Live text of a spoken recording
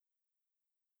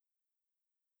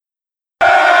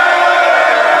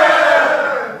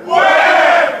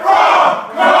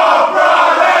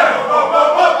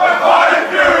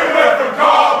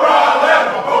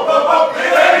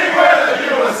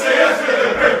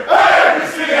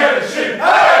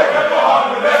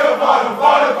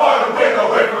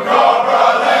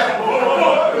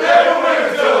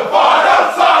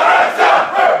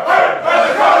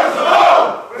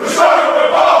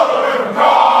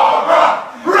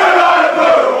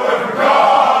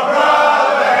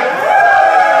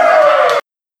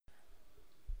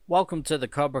Welcome to the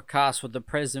Cobra Cast with the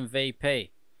present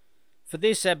VP. For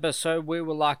this episode, we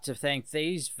would like to thank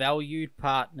these valued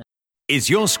partners. Is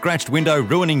your scratched window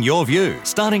ruining your view?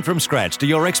 Starting from scratch to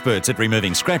your experts at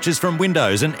removing scratches from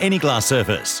windows and any glass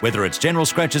surface. Whether it's general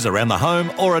scratches around the home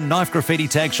or a knife graffiti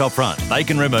tag shop front, they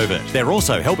can remove it. They're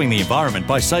also helping the environment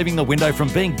by saving the window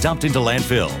from being dumped into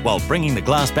landfill, while bringing the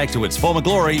glass back to its former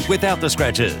glory without the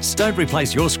scratches. Don't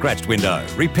replace your scratched window.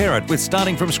 Repair it with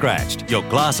Starting From Scratched, your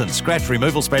glass and scratch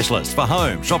removal specialist for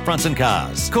home, shop fronts and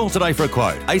cars. Call today for a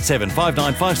quote,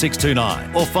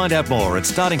 87595629, or find out more at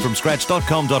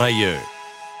startingfromscratch.com.au.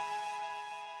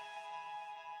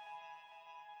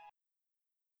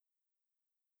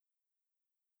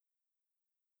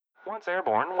 Once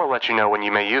airborne, we'll let you know when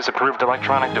you may use approved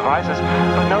electronic devices,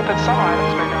 but note that some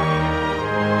items may not.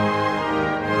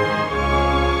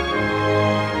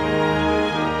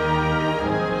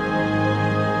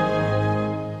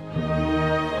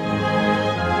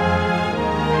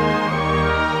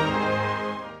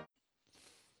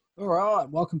 All right,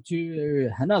 welcome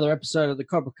to another episode of the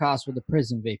Cobra Cast with the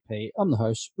present VP. I'm the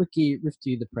host, Ricky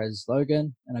Rifty, the Pres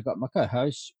Logan, and I got my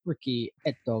co-host, Ricky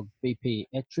Etdog VP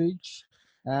Ettridge.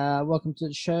 Welcome to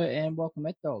the show and welcome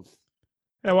Etdog.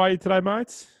 How are you today,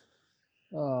 mates?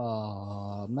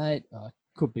 Oh, mate,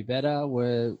 could be better.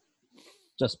 We're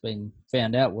just been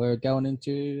found out we're going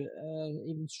into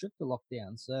even stricter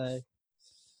lockdown. So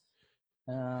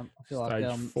I feel like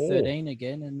I'm 13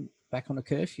 again and back on a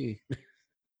curfew.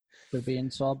 Got to be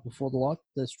inside before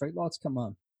the street lights come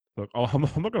on. Look, I'm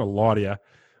not going to lie to you.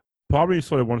 Probably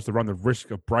sort of wants to run the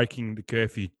risk of breaking the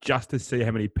curfew just to see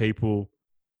how many people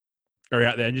are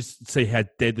out there and just see how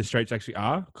dead the streets actually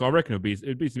are. Because I reckon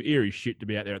it'd be some eerie shit to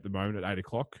be out there at the moment at 8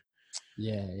 o'clock.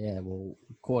 Yeah. Well,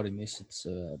 recording this, it's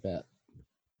about.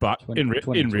 But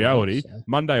 20, in reality, so.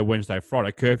 Monday, Wednesday,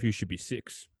 Friday, curfew should be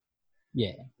 6.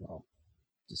 Yeah, well,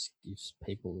 just gives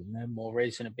people more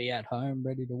reason to be at home,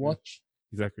 ready to watch.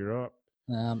 Exactly right.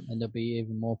 And there'll be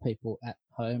even more people at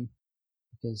home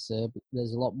because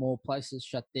there's a lot more places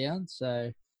shut down.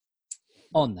 So,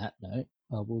 on that note,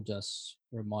 I will just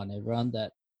remind everyone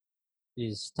that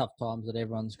there's tough times that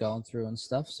everyone's going through and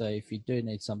stuff. So, if you do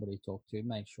need somebody to talk to,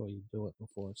 make sure you do it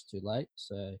before it's too late.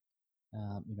 So,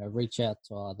 reach out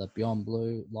to either Beyond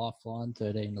Blue, Lifeline,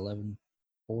 13 11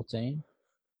 14,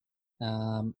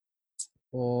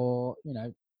 or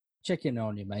check in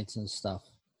on your mates and stuff.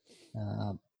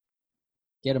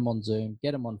 Get them on Zoom,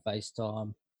 get them on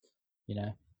FaceTime.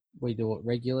 We do it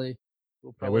regularly.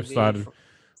 We've started.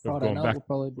 Friday night, we'll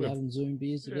probably be having Zoom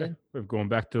beers again. We've gone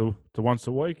back to once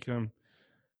a week.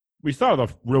 We started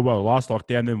off real well last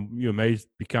lockdown, then you and me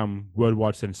become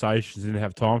worldwide sensations, didn't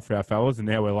have time for our fellas, and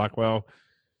now we're like, well,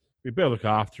 we better look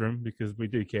after them because we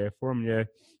do care for them. Yeah,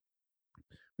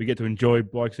 we get to enjoy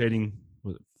blokes eating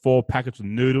 4 packets of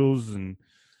noodles and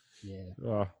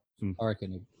I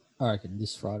reckon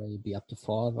this Friday you'll be up to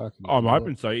 5. I'm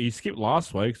hoping so. He skipped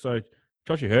last week, so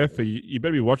Joshie Herfer, you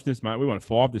better be watching this, mate. We want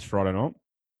 5 this Friday night.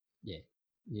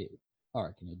 Yeah. I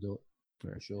reckon you'll do it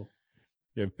for sure.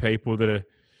 You have people that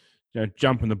are,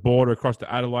 jumping the border across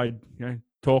to Adelaide,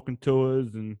 talking to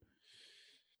us, and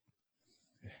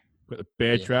got the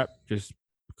bear trap just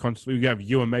constantly. We have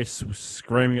you and me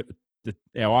screaming at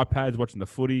our iPads, watching the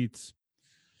footy.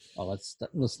 Let's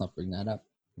not bring that up.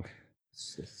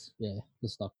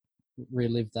 Let's not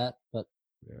relive that. But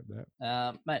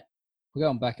mate, we're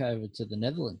going back over to the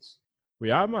Netherlands.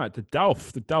 We are, mate. The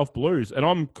Delft Blues, and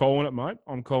I'm calling it, mate.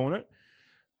 I'm calling it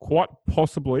quite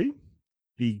possibly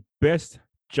the best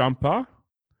jumper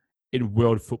in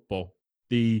world football.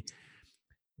 The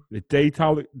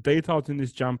details in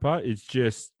this jumper is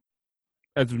just,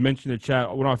 as we mentioned in the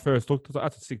chat, when I first looked, I was like,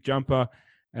 that's a sick jumper.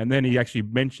 And then he actually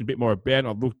mentioned a bit more about it, and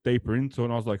I looked deeper into it,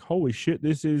 and I was like, holy shit,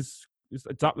 it's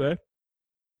up there.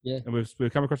 Yeah. And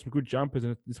we've come across some good jumpers,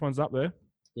 and this one's up there.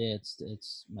 Yeah, it's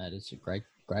a great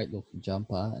looking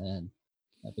jumper, and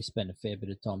we spent a fair bit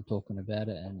of time talking about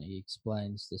it, and he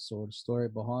explains the sort of story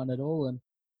behind it all. And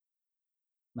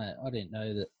mate, I didn't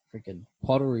know that freaking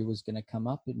pottery was going to come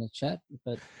up in the chat,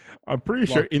 but I'm pretty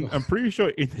sure in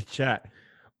the chat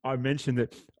I mentioned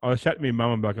that I was chatting to my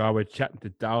mum and we're chatting to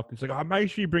Delft. It's like, make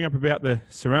sure you bring up about the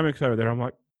ceramics over there. I'm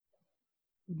like,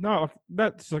 no,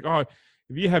 that's like,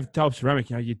 if you have Delft ceramic,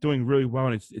 you're doing really well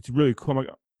and it's really cool. I'm like,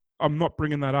 I'm not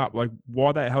bringing that up. Like,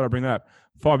 why the hell would I bring that up?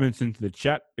 5 minutes into the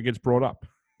chat, it gets brought up.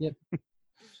 Yep.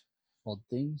 Odd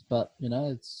things, but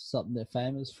it's something they're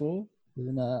famous for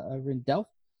over in Delft.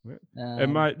 Yeah.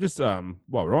 And mate, just while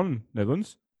we're on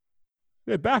Netherlands,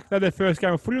 they're back. They had their first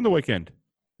game of footy on the weekend.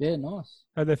 Yeah, nice.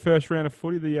 Had their first round of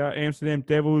footy. The Amsterdam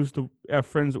Devils, our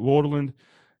friends at Waterland,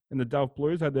 and the Delft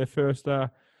Blues had their first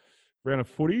round of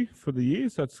footy for the year.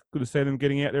 So it's good to see them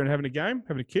getting out there and having a game,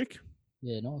 having a kick.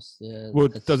 Yeah, nice. Yeah, Well,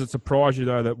 does it surprise you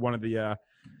though that one of the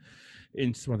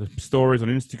stories on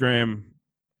Instagram,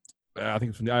 I think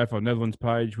it's from the AFL Netherlands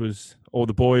page, was all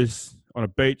the boys on a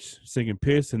beach singing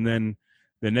piss, and then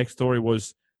the next story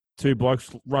was two blokes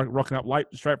rocking up late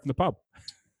straight from the pub.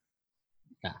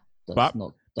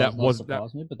 Does not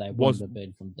surprise that me, but they wouldn't have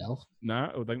been from Delft.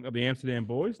 No, the Amsterdam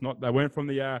boys. They weren't from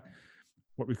the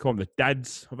what we call them, the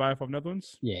dads of AFL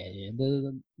Netherlands. Yeah,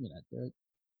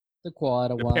 the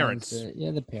quieter ones. Parents.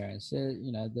 The parents.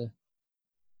 They're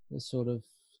sort of a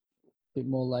bit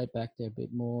more laid back. They're a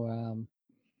bit more,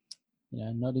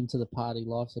 not into the party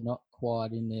life. They're not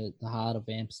quite in the heart of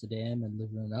Amsterdam and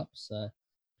living it up. So,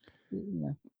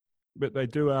 But they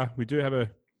do. We do have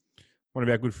one of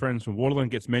our good friends from Waterland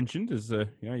gets mentioned as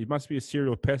you must be a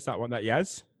serial pest, that one, that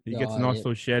Yaz. He gets a nice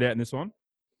little shout out in this one.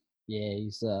 Yeah,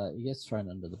 he gets thrown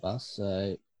under the bus.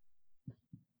 So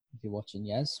if you're watching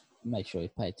Yaz, make sure you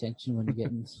pay attention when you're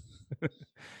getting.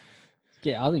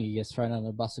 I think he gets thrown under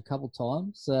the bus a couple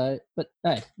times. So, but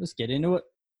hey, let's get into it.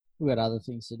 We've got other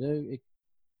things to do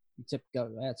except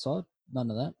go outside.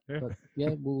 None of that. Yeah. But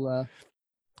yeah, we'll. What are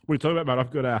you talking about, mate?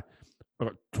 I've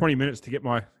got 20 minutes to get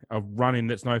a run in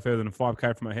that's no further than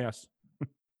 5K from my house.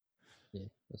 Yeah,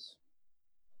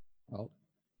 I'll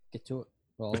get to it.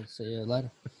 I'll see you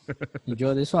later.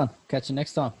 Enjoy this one. Catch you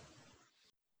next time.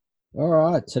 All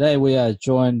right. Today we are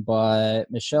joined by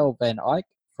Michel Van Eijk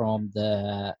from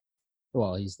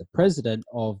he's the president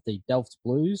of the Delft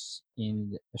Blues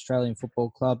in the Australian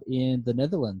Football Club in the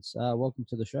Netherlands. Welcome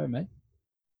to the show, mate.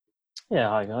 Yeah,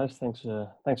 hi guys. Thanks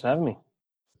for having me.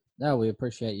 No, we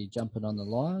appreciate you jumping on the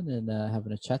line and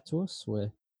having a chat to us.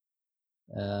 We're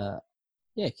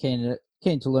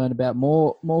keen to learn about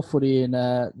more footy in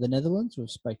the Netherlands. We've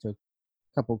spoke to a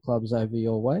couple of clubs over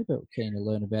your way, but we're keen to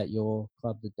learn about your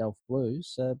club, the Delft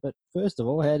Blues. But first of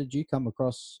all, how did you come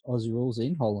across Aussie rules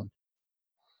in Holland?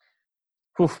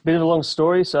 Bit of a long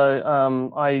story, so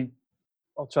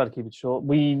I'll try to keep it short.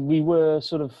 We were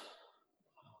sort of,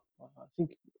 I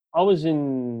think I was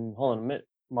in Holland. I met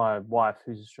my wife,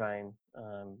 who's Australian,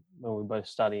 when we were both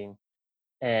studying,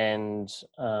 and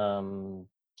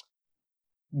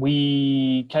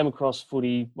we came across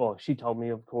footy. Well, she told me,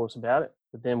 of course, about it.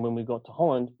 But then when we got to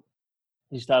Holland,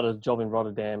 she started a job in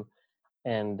Rotterdam,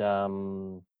 and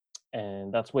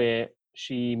that's where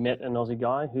she met an Aussie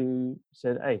guy who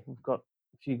said, "Hey, we've got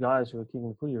a few guys who are kicking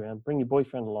the footy around. Bring your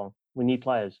boyfriend along. We need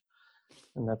players."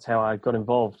 And that's how I got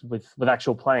involved with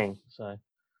actual playing. So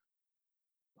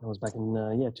that was back in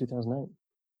 2008.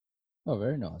 Oh,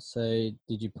 very nice. So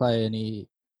did you play any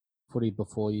footy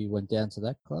before you went down to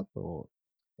that club, or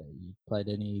you played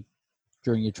any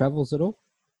during your travels at all?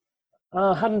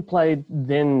 I hadn't played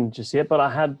then just yet, but I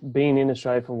had been in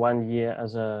Australia for 1 year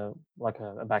as a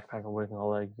backpacker, working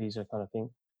holiday visa kind of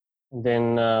thing. And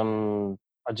then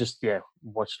I just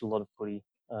watched a lot of footy.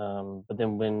 But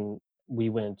then when we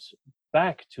went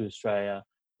back to Australia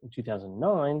in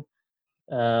 2009,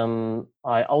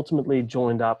 I ultimately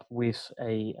joined up with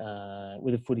a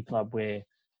footy club where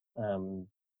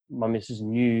my missus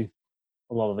knew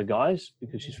a lot of the guys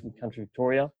because she's from country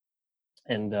Victoria,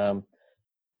 and a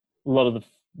lot of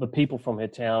the people from her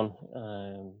town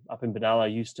up in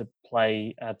Benalla used to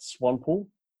play at Swanpool,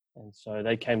 and so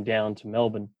they came down to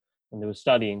Melbourne when they were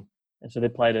studying, and so they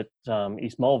played at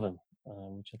East Malvern,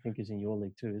 which I think is in your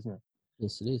league too, isn't it?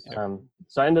 Yes, it is.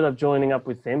 So I ended up joining up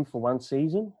with them for one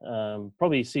season,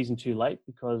 probably season too late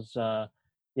because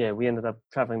we ended up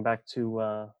traveling back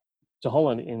to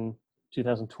Holland in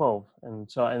 2012, and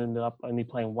so I ended up only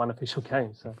playing one official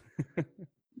game. So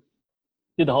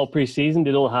did the whole pre-season,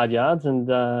 did all the hard yards,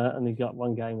 and only got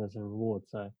one game as a reward.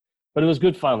 So, but it was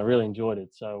good fun. I really enjoyed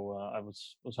it. So I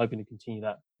was hoping to continue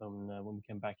that when we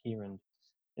came back here, and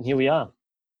here we are.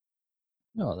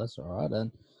 Oh, that's all right.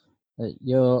 And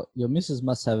your missus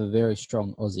must have a very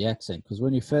strong Aussie accent, because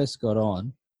when you first got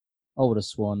on, I would have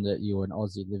sworn that you were an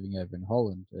Aussie living over in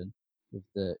Holland, and with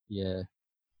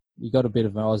you got a bit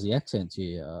of an Aussie accent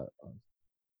here.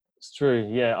 It's true.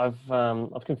 Yeah,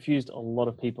 I've confused a lot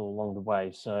of people along the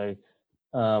way. So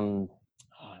I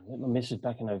met my missus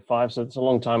back in 2005, so it's a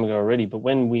long time ago already. But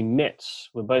when we met,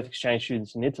 we're both exchange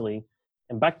students in Italy,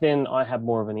 and back then I had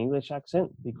more of an English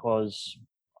accent because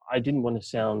I didn't want to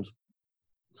sound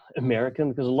American,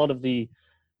 because a lot of the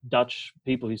Dutch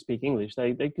people who speak English,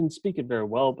 they can speak it very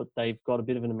well, but they've got a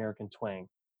bit of an American twang,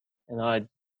 and I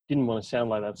didn't want to sound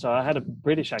like that. So I had a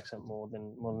British accent more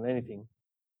than anything.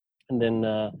 And then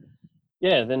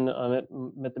then I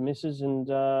met the missus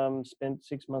and spent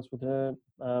 6 months with her,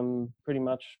 pretty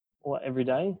much every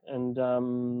day, and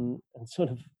sort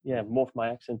of morphed my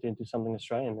accent into something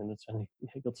Australian, and it's only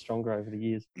got stronger over the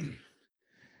years.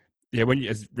 Yeah,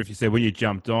 as Riffy said, when you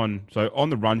jumped on, so on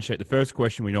the run sheet, the first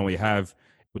question we normally have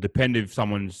will depend if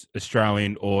someone's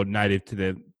Australian or native to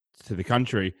the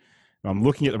country. And I'm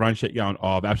looking at the run sheet going,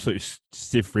 I've absolutely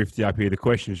stiff Riffy up here. The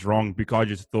question is wrong because I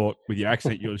just thought with your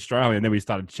accent you're Australian. And then we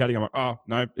started chatting. I'm like, oh,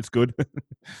 no, it's good.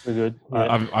 We're good.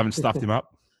 Yeah. I haven't stuffed him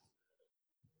up.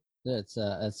 Yeah,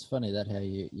 it's funny that how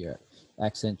your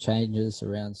accent changes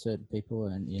around certain people,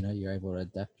 and you're able to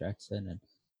adapt your accent. And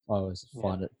I always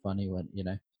find it funny when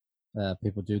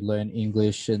people do learn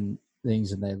English and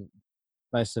things, and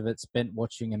most of it's spent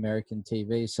watching American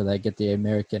TV, so they get the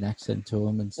American accent to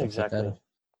them and stuff like that.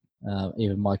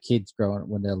 Even my kids growing up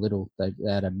when they're little, they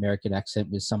had American accent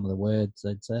with some of the words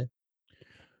they'd say.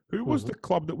 Who was the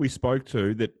club that we spoke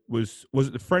to that was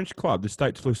it the French club, the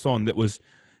Stade Flusson, it was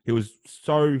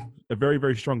a very,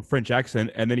 very strong French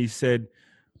accent, and then he said,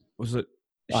 was it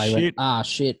shit? Went,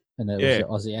 shit, and it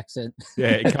was an Aussie accent. Yeah,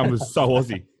 it comes so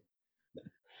Aussie.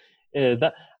 Yeah,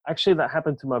 that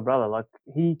happened to my brother. Like,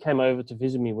 he came over to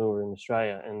visit me when we were in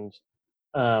Australia, and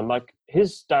like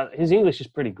his English is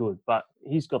pretty good, but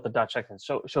he's got the Dutch accent,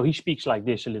 so he speaks like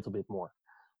this a little bit more.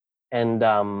 And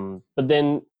but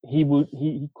then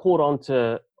he caught on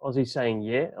to Aussie saying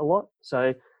yeah a lot.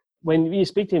 So when you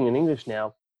speak to him in English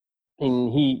now,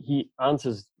 and he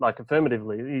answers like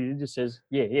affirmatively, he just says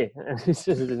yeah, and he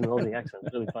says it in an Aussie accent.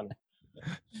 It's really funny.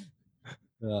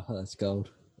 Oh, that's gold.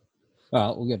 All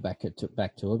right, we'll get back to it.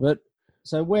 But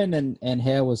so when and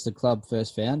how was the club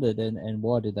first founded, and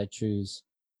why did they choose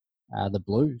the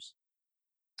Blues?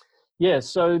 Yeah,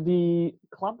 so the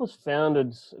club was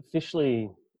founded officially,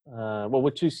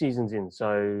 we're 2 seasons in, so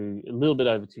a little bit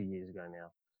over 2 years ago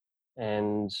now.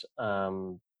 And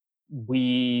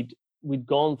we'd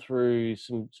gone through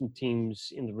some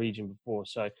teams in the region before.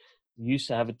 So we used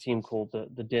to have a team called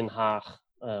the Den Haag,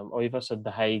 or if I said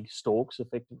the Hague Storks,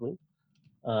 effectively.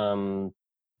 And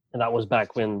that was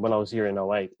back when I was here in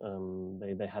 08.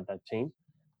 They had that team.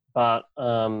 But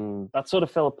that sort of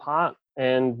fell apart,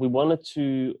 and we wanted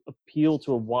to appeal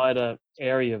to a wider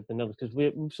area of the Netherlands, because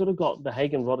we've sort of got The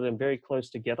Hague and Rotterdam very close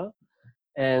together,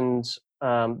 and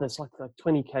there's like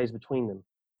 20 k's between them.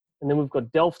 And then we've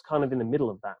got Delft kind of in the middle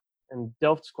of that. And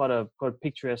Delft's quite a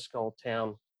picturesque old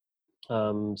town,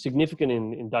 significant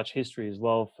in Dutch history as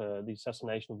well for the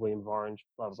assassination of William of Orange,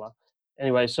 blah, blah, blah.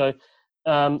 Anyway, so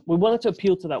we wanted to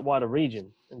appeal to that wider region.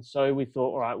 And so we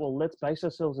thought, all right, well, let's base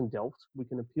ourselves in Delft. We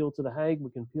can appeal to The Hague. We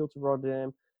can appeal to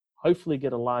Rotterdam, hopefully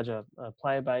get a larger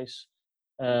player base,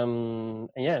 and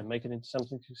make it into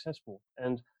something successful.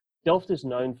 And Delft is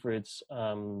known for its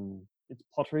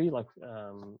pottery, like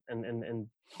and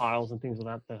tiles and things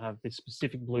like that have this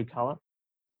specific blue color,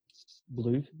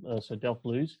 so Delft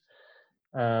Blues.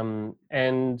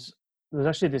 And there's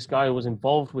actually this guy who was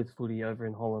involved with footy over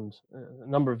in Holland a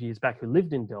number of years back who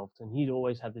lived in Delft, and he'd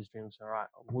always had this dream. So, all right,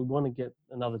 we want to get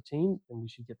another team, and we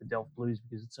should get the Delft Blues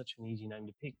because it's such an easy name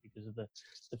to pick because of the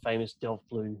famous Delft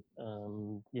Blue,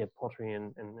 pottery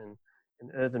and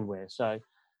earthenware. So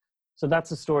that's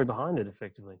the story behind it,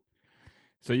 effectively.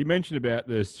 So you mentioned about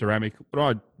the ceramic. What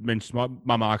I mentioned, my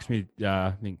mum asked me,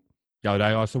 I think the other day,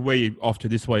 I said, where are you off to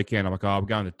this weekend? I'm like, we're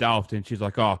going to Delft. And she's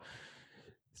like,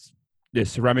 the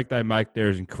ceramic they make there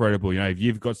is incredible. If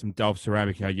you've got some Delft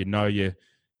ceramic,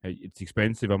 it's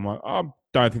expensive. I'm like, I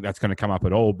don't think that's going to come up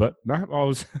at all. But no, I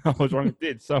was wrong. It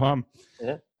did. So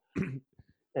yeah.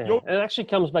 It actually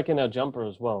comes back in our jumper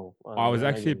as well. I was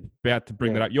actually about to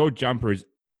bring that up. Your jumper is,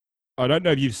 I don't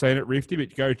know if you've seen it, Rifty,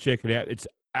 but go check it out. It's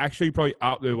actually probably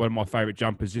up there one of my favorite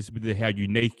jumpers, just with how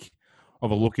unique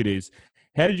of a look it is.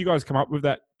 How did you guys come up with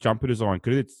that jumper design?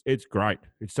 Because it's great.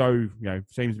 It's so,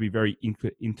 seems to be very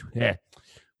whatever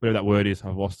that word is.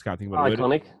 I've lost, can't think of what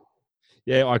iconic.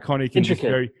 Yeah, iconic.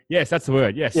 Intricate. Yes, that's the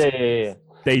word. Yes. Yeah.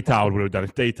 Detailed would have done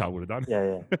it. Detailed would have done.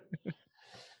 Yeah.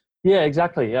 Yeah,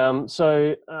 exactly.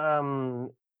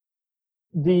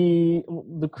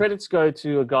 The credits go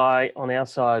to a guy on our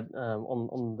side,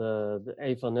 on the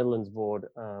AFL Netherlands board,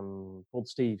 called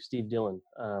Steve Dillon.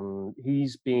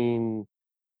 He's been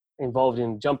involved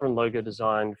in jumper and logo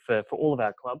design for all of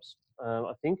our clubs,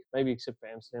 I think, maybe except for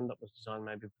Amsterdam, that was designed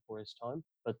maybe before his time.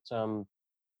 But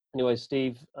anyway,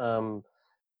 Steve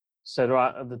said,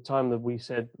 right, at the time that we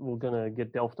said we're going to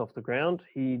get Delft off the ground,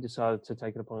 he decided to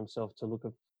take it upon himself to look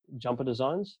at jumper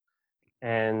designs.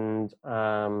 And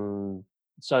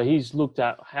so he's looked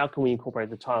at how can we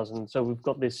incorporate the tiles. And so we've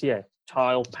got this,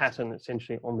 tile pattern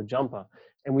essentially on the jumper.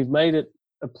 And we've made it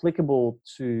applicable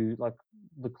to like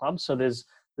the club. So there's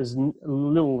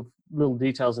little little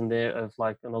details in there of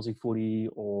like an Aussie footy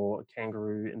or a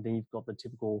kangaroo, and then you've got the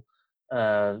typical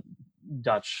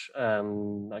Dutch,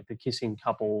 like the kissing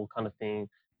couple kind of thing,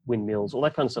 windmills, all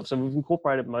that kind of stuff. So we've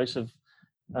incorporated most of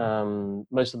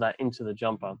that into the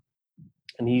jumper,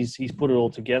 and he's put it all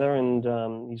together,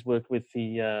 and he's worked with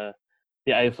the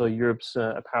AFL Europe's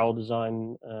apparel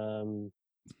design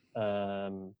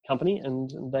company,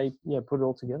 and they put it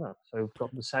all together. So we've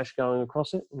got the sash going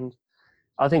across it, and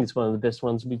I think it's one of the best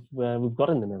ones we've got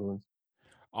in the Netherlands.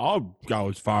 I'll go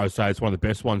as far as say it's one of the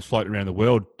best ones floating around the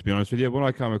world, to be honest with you. When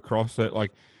I come across it,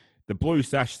 like the blue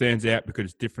sash stands out because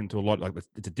it's different to a lot, like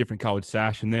it's a different coloured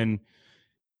sash. And then,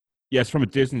 yes, from a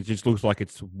distance, it just looks like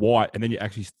it's white. And then you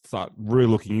actually start really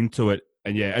looking into it.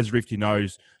 And yeah, as Rifty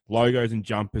knows, logos and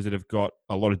jumpers that have got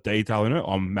a lot of detail in it,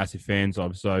 I'm massive fans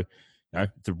of. So,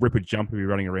 it's a ripper jumper to be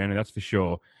running around, and that's for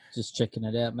sure. Just checking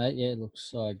it out, mate. Yeah, it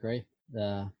looks, I agree.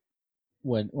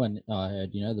 When I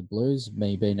heard, the Blues,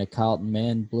 me being a Carlton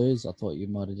man, Blues, I thought you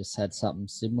might have just had something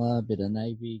similar, a bit of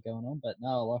navy going on. But no,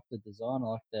 I like the design. I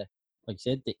like like you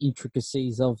said, the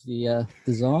intricacies of the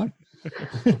design.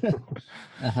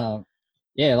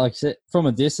 Yeah, like I said, from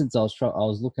a distance, I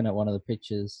was looking at one of the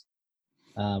pictures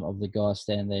of the guy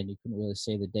standing there, and you couldn't really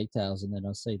see the details. And then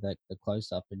I see the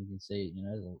close up, and you can see,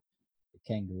 the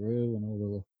kangaroo and all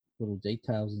the little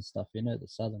details and stuff in it, the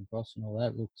Southern Cross and all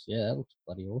that. That looks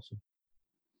bloody awesome.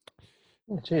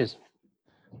 Yeah, cheers.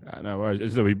 No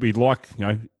worries. We like,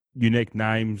 unique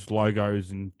names,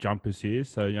 logos, and jumpers here.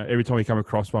 So, every time we come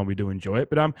across one, we do enjoy it.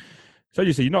 But so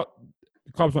you see, the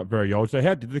club's not very old. So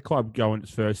how did the club go in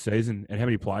its first season, and how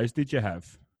many players did you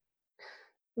have?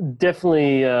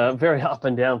 Definitely very up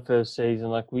and down first season.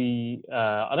 Like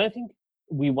I don't think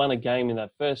we won a game in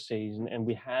that first season, and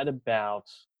we had about,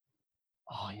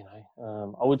 I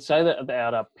would say that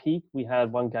at our peak, we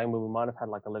had one game where we might have had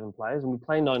like 11 players, and we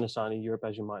play 9-a-side in Europe,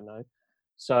 as you might know.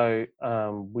 So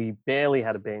we barely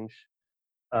had a bench.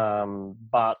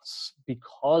 But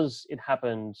because it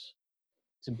happened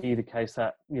to be the case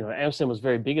that, Amsterdam was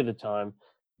very big at the time,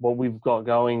 what we've got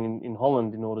going in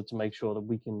Holland in order to make sure that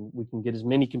we can get as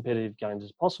many competitive games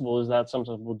as possible is that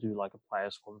sometimes we'll do like a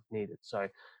player squad if needed. So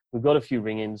we've got a few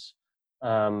ring-ins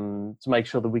to make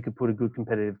sure that we could put a good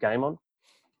competitive game on.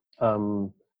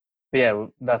 But yeah,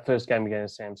 that first game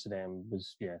against Amsterdam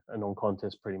was a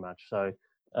non-contest pretty much. So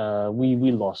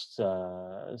we lost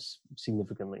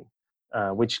significantly,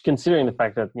 which, considering the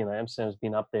fact that Amsterdam's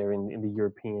been up there in the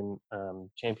European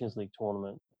Champions League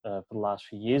tournament for the last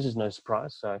few years, is no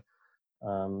surprise. So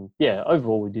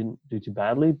overall we didn't do too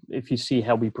badly if you see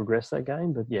how we progressed that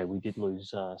game. But we did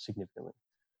lose significantly.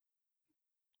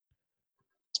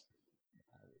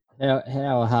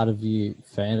 How hard have you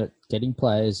found it getting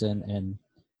players, and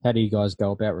how do you guys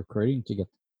go about recruiting to get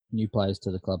new players to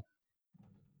the club?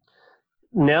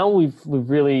 Now we've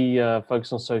really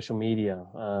focused on social media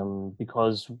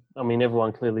because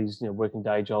everyone clearly is working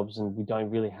day jobs, and we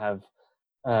don't really have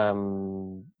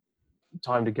time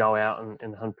to go out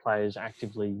and hunt players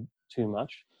actively too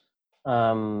much.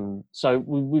 So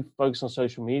we've focused on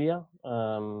social media,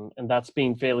 and that's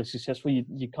been fairly successful.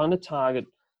 You kind of target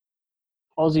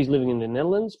Aussies living in the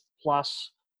Netherlands,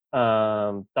 plus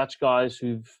Dutch guys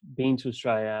who've been to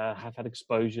Australia, have had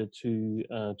exposure to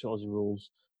Aussie rules,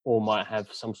 or might have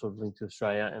some sort of link to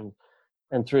Australia.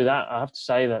 And through that, I have to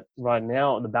say that right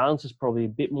now the balance is probably a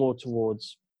bit more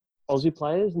towards Aussie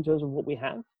players in terms of what we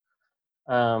have.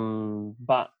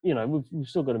 But we've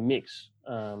still got a mix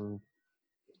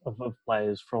of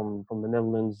players from the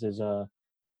Netherlands. There's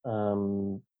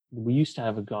we used to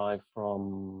have a guy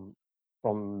from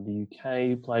the UK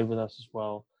who played with us as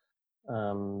well.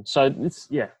 So it's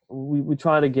we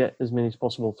try to get as many as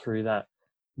possible through that.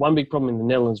 One big problem in the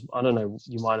Netherlands, I don't know,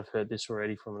 you might have heard this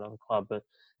already from another club, but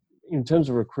in terms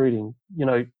of recruiting,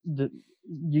 you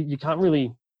can't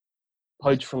really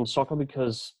poach from soccer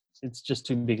because it's just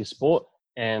too big a sport,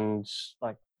 and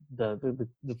like the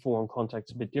full-on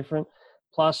contact's a bit different.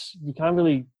 Plus, you can't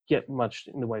really get much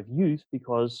in the way of youth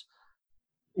because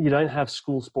you don't have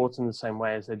school sports in the same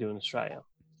way as they do in Australia.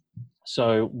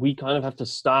 So we kind of have to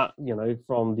start,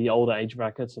 from the older age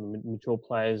brackets and mature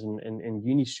players and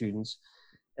uni students.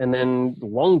 And then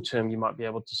long term, you might be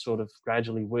able to sort of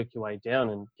gradually work your way down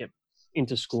and get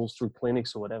into schools through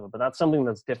clinics or whatever. But that's something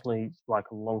that's definitely like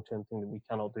a long-term thing that we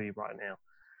cannot do right now.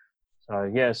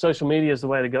 So social media is the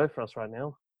way to go for us right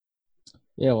now.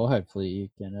 Yeah, well, hopefully you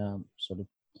can sort of,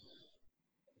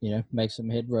 make some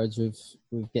headroads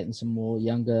with getting some more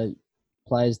younger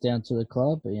players down to the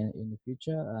club in the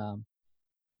future.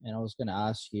 And I was going to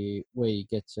ask you where you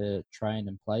get to train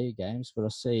and play your games, but I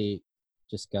see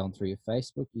just going through your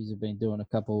Facebook, you've been doing a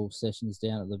couple sessions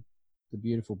down at the the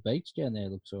beautiful beach down there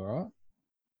looks all right.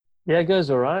 Yeah, it goes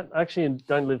all right. I actually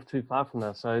don't live too far from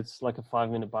that, so it's like a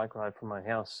 5-minute bike ride from my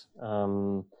house.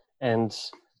 And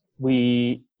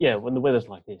when the weather's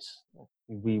like this,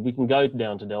 we can go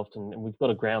down to Delft, and we've got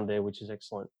a ground there, which is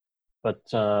excellent. But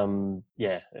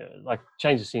like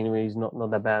change of scenery is not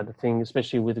that bad a thing,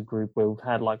 especially with a group where we've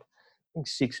had like I think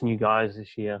 6 new guys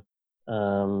this year.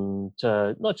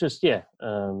 To not just do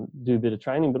a bit of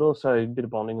training, but also a bit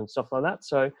of bonding and stuff like that.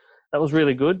 So that was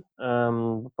really good.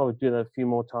 We'll probably do that a few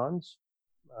more times,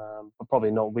 but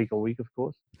probably not week on week, of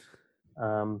course.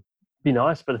 Be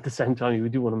nice, but at the same time, we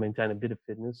do want to maintain a bit of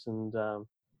fitness, and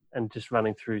just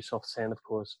running through soft sand, of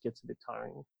course, gets a bit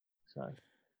tiring. So,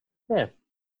 yeah.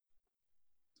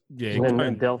 Yeah. And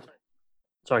then Delft.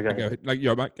 Sorry, go ahead. Mate,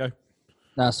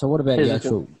 go. So what about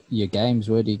your games?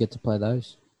 Where do you get to play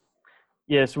those?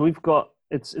 Yeah, so we've got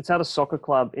it's at a soccer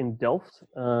club in Delft,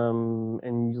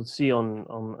 and you'll see on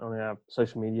our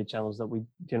social media channels that we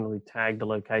generally tag the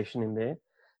location in there,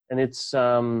 and it's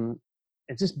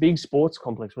this big sports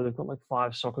complex where they've got like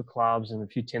 5 soccer clubs and a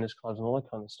few tennis clubs and all that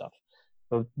kind of stuff.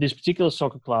 But this particular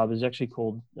soccer club is actually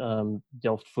called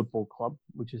Delft Football Club,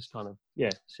 which is kind of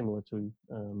similar to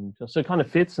so it kind of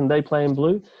fits, and they play in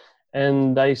blue,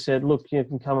 and they said, look, you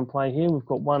can come and play here. We've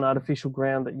got one artificial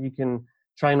ground that you can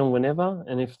train on whenever,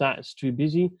 and if that's too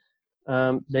busy,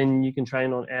 then you can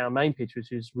train on our main pitch,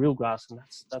 which is real grass, and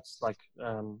that's like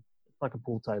a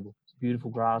pool table. It's beautiful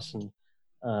grass, and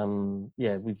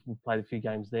we've played a few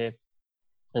games there,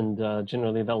 and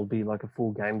generally that will be like a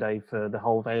full game day for the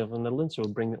whole day of the Netherlands. So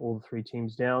we'll bring all the 3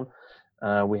 teams down.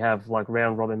 We have like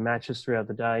round robin matches throughout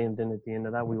the day, and then at the end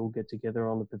of that, we all get together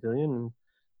on the pavilion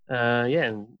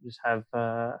and just have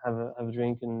a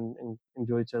drink and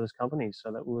enjoy each other's company.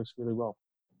 So that works really well.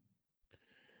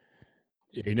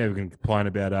 Yeah, you're never going to complain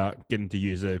about getting to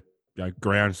use a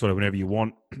ground sort of whenever you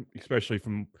want, especially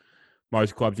from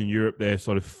most clubs in Europe. They're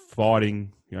sort of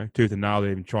fighting, tooth and nail to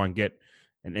even try and get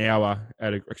an hour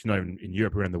actually not even in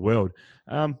Europe, around the world.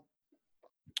 So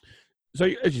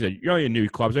as you said, you're only a new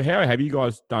club. So how have you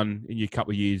guys done in your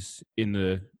couple of years in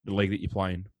the league that you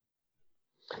play in?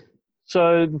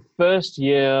 So the first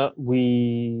year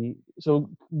with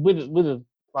a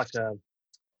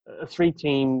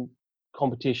 3-team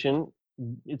competition,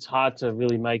 it's hard to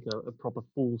really make a proper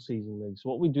full season league. So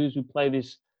what we do is we play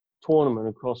this tournament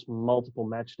across multiple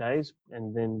match days,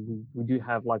 and then we do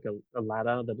have like a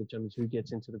ladder that determines who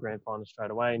gets into the grand final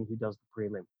straight away and who does the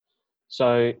prelim.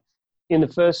 So in the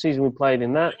first season we played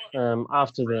in that.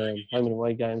 After the home and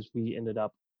away games, we ended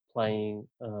up playing.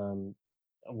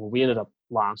 We ended up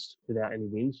last without any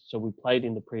wins. So we played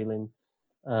in the prelim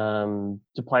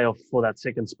to play off for that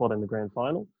second spot in the grand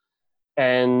final.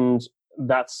 And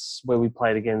that's where we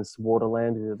played against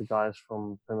Waterland, who are the guys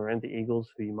from Purmerend, the Eagles,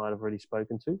 who you might have already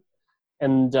spoken to.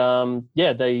 And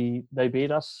they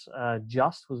beat us.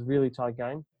 Just was a really tight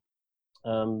game.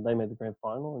 They made the grand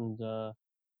final. And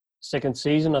second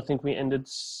season, I think we ended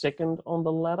second on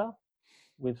the ladder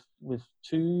with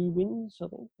 2 wins, I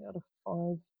think, out of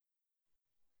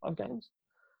 5 games.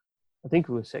 I think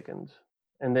we were second.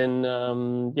 And then,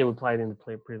 we played in the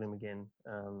prelim again.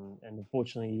 And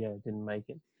unfortunately, didn't make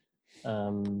it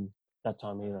that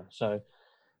time either. So,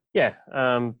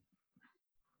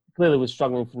 clearly we're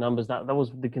struggling for numbers. That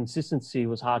was the consistency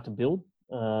was hard to build.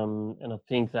 And I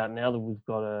think that now that we've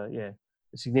got a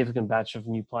significant batch of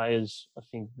new players, I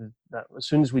think that as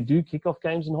soon as we do kick off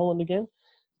games in Holland again,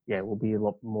 we'll be a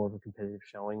lot more of a competitive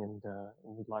showing, and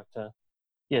we'd like to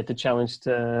challenge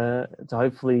to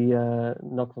hopefully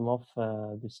knock them off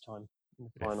this time in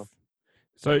the final.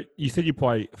 So you said you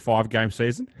play 5-game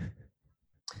season?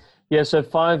 Yeah, so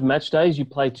 5 match days. You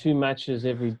play 2 matches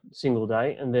every single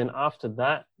day, and then after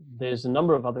that, there's a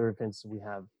number of other events that we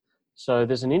have. So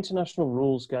there's an international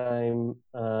rules game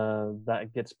that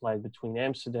gets played between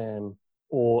Amsterdam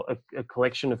or a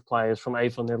collection of players from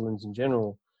AFL Netherlands in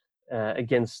general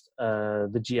against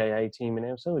the GAA team in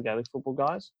Amsterdam, the Gaelic football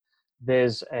guys.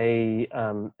 There's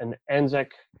an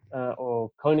Anzac or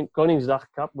Koningsdag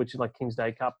Cup, which is like King's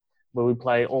Day Cup, where we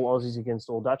play all Aussies against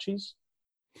all Dutchies.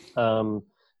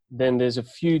 Then there's a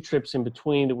few trips in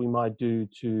between that we might do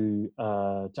to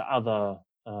other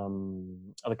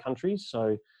countries.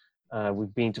 So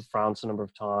we've been to France a number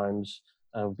of times.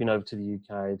 We've been over to the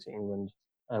UK, to England.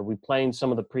 We play in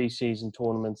some of the pre-season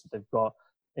tournaments that they've got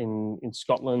in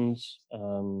Scotland,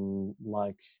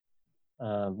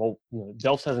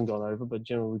 Delft hasn't gone over, but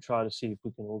generally we try to see if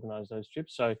we can organise those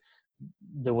trips. So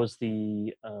there was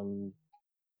the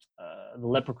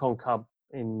Leprechaun Cup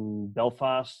in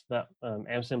Belfast that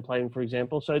Amsterdam played in, for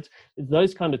example. So it's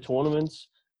those kind of tournaments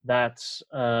that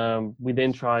we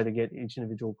then try to get each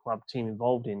individual club team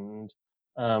involved in.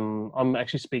 And I'm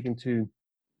actually speaking to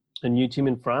a new team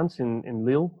in France, in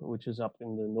Lille, which is up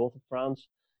in the north of France.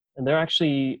 And they're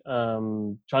actually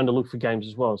trying to look for games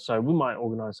as well. So we might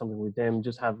organize something with them,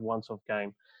 just have once-off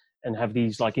game and have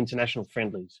these like international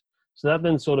friendlies. So that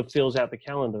then sort of fills out the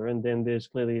calendar. And then there's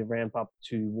clearly a ramp up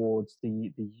towards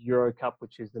the Euro Cup,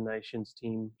 which is the nations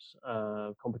teams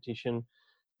competition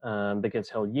that gets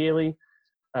held yearly.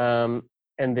 And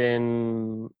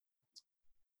then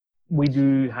we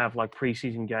do have like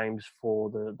pre-season games for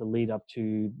the lead up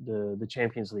to the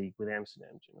Champions League with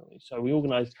Amsterdam generally. So we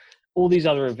organize all these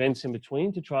other events in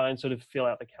between to try and sort of fill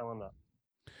out the calendar.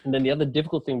 And then the other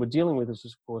difficult thing we're dealing with is,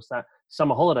 of course, that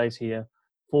summer holidays here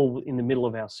fall in the middle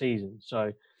of our season.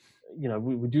 So, you know,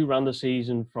 we do run the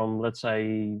season from, let's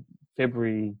say,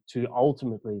 February to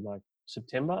ultimately like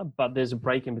September, but there's a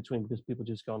break in between because people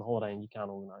just go on holiday and you can't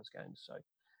organize games. So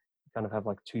you kind of have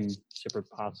like two separate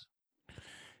parts.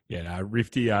 Yeah, no,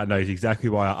 Rifty knows exactly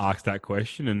why I asked that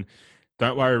question. And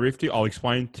don't worry, Rifty, I'll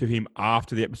explain to him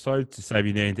after the episode to save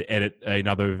you needing to edit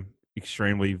another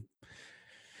extremely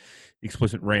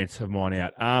explicit rant of mine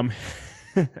out.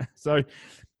 So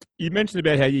you mentioned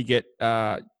about how you get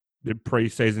the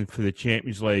pre-season for the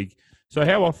Champions League. So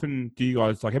how often do you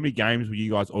guys, like how many games will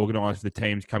you guys organise for the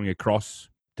teams coming across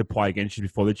to play against you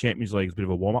before the Champions League? It's a bit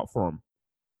of a warm-up for them.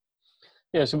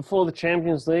 Yeah, so before the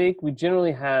Champions League, we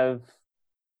generally have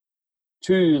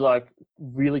two like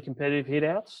really competitive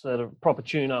hit-outs that are proper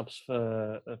tune-ups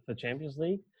for Champions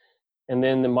League. And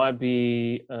then there might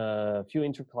be a few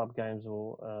inter-club games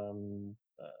or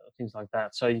things like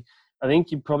that. So I think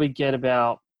you probably get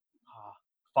about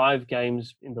 5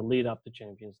 games in the lead up to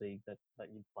Champions League that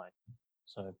you play.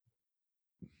 So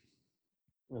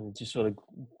and it just sort of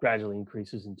gradually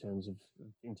increases in terms of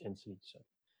intensity. So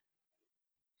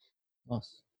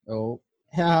Nice. Well,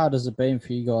 how hard has it been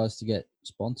for you guys to get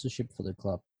sponsorship for the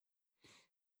club?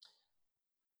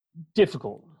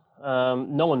 difficult.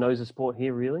 No one knows the sport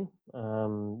here really.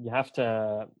 You have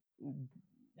to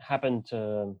happen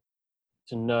to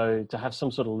know, to have some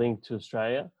sort of link to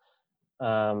Australia.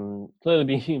 Clearly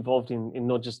being involved in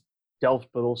not just Delft,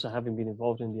 but also having been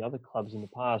involved in the other clubs in the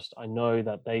past, I know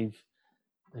that they've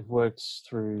worked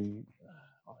through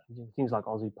things like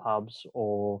Aussie pubs,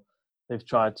 or they've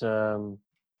tried to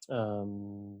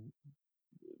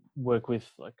work with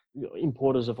like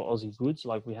importers of Aussie goods.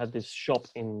 Like we had this shop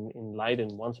in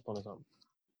Leiden once upon a time,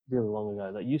 really long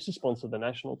ago, that used to sponsor the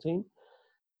national team,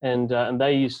 and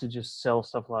they used to just sell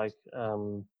stuff like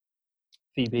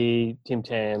VB, Tim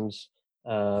Tams,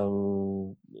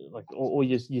 like all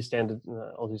your standard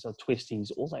Aussie stuff,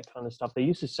 twisties, all that kind of stuff. They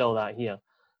used to sell that here,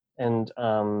 and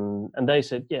they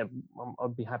said, yeah,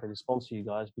 I'd be happy to sponsor you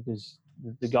guys, because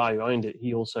the guy who owned it,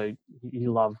 he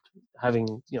loved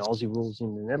having Aussie rules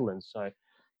in the Netherlands, so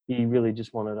he really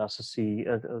just wanted us to see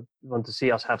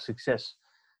us have success.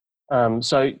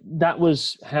 So that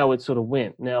was how it sort of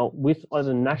went. Now, at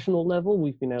a national level,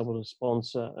 we've been able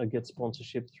to get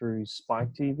sponsorship through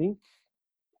Spike TV,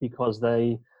 because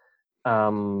they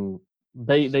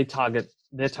target,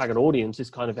 their target audience is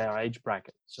kind of our age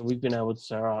bracket. So we've been able to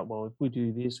say, all right, well, if we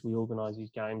do this, we organise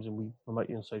these games and we promote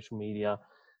you on social media,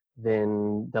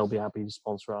 then they'll be happy to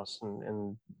sponsor us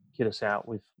and get us out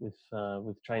with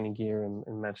training gear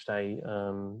and match day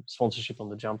sponsorship on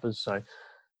the jumpers. So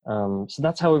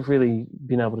that's how we've really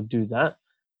been able to do that.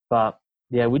 But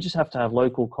yeah, we just have to have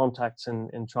local contacts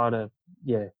and try to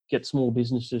get small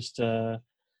businesses to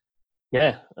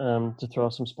throw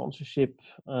us some sponsorship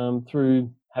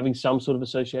through having some sort of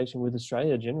association with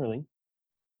Australia generally.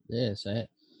 Yeah, so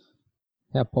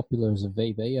how popular is a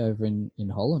VB over in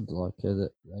Holland? Like, do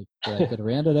they get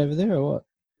around it over there or what?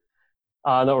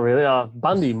 Not really.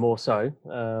 Bundy more so.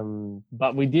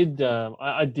 But we did.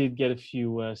 I did get a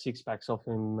few 6-packs off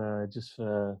him just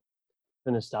for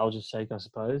nostalgia's sake, I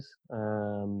suppose.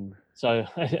 So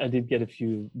I did get a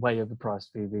few way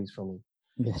overpriced VBs from him.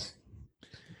 Yes,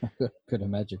 I could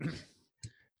imagine.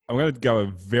 I'm going to go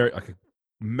a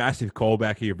massive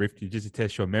callback here, Rifty, just to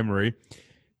test your memory.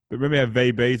 But remember how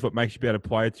VBs, what makes you be able to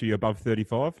play it to you above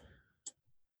 35?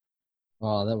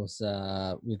 Oh, that was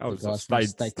with the guys from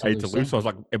State Toulouse. So I was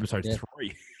like episode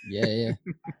 3. Yeah.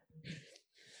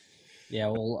 Yeah,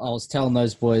 well, I was telling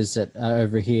those boys that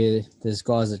over here, there's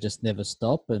guys that just never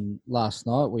stop. And last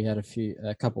night we had a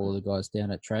couple of the guys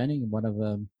down at training, and one of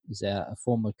them is a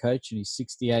former coach, and he's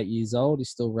 68 years old. He's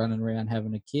still running around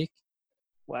having a kick.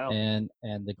 Wow! And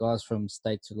the guys from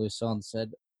State Toulouse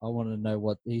said, "I want to know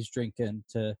what he's drinking.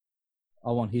 I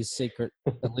want his secret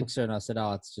elixir." And I said,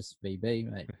 "Oh, it's just VB,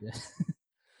 mate."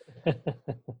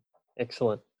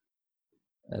 Excellent.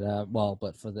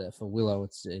 But for Willow,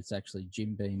 it's actually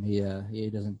Jim Beam. He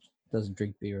doesn't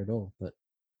drink beer at all. But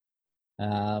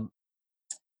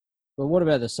what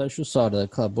about the social side of the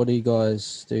club? What do you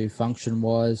guys do function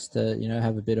wise to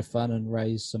have a bit of fun and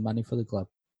raise some money for the club?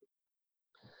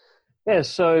 Yeah,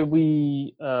 so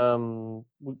well,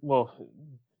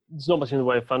 there's not much in the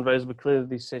way of fundraisers, but clearly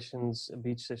these sessions,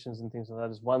 beach sessions and things like that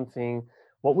is one thing.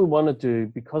 What we want to do,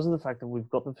 because of the fact that we've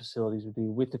got the facilities we do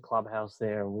with the clubhouse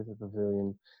there and with the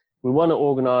pavilion, we want to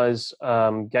organise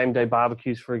game day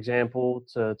barbecues, for example,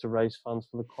 to raise funds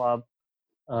for the club.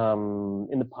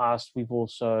 In the past, we've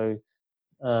also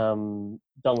done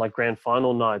like grand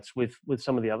final nights with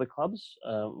some of the other clubs.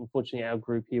 Unfortunately, our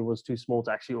group here was too small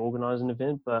to actually organise an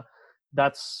event, but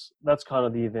that's kind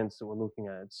of the events that we're looking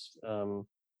at. It's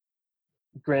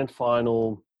grand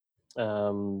final,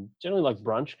 generally like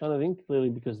brunch kind of thing, clearly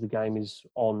because the game is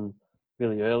on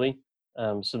really early.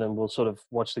 So then we'll sort of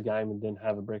watch the game and then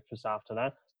have a breakfast after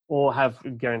that, or have a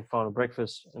grand final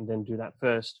breakfast and then do that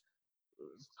first,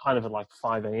 kind of at like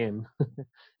 5 a.m.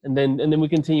 and then we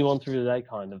continue on through the day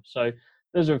kind of. So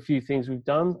those are a few things we've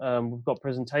done. We've got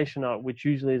presentation art, which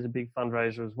usually is a big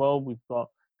fundraiser as well. We've got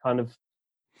kind of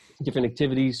different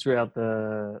activities throughout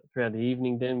the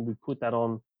evening. Then we put that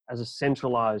on as a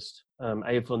centralized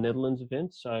AFL Netherlands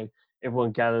event. So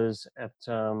everyone gathers at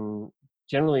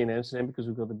generally in Amsterdam because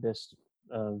we've got the best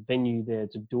venue there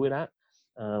to do it at.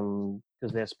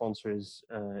 Because their sponsor is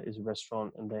a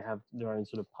restaurant and they have their own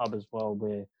sort of pub as well,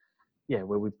 where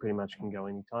we pretty much can go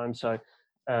anytime. So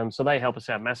they help us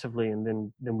out massively, and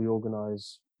then we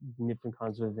organise different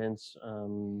kinds of events,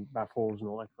 raffles and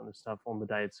all that kind of stuff on the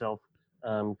day itself.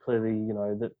 Clearly,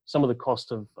 that some of the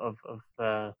cost of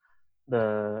the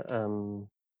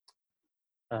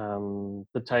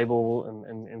table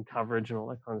and coverage and all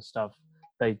that kind of stuff,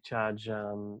 they charge.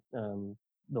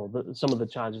 Some of the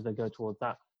charges that go towards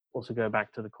that also go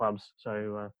back to the clubs.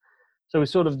 So we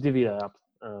sort of divvy it up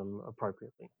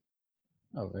appropriately.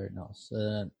 Oh, very nice.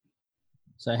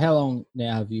 So how long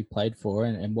now have you played for,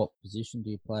 and what position do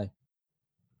you play?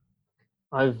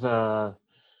 I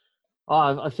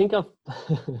think I've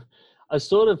I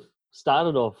sort of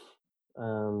started off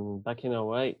back in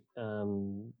 08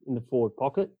 in the forward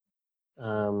pocket.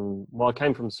 I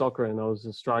came from soccer and I was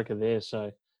a striker there,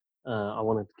 so I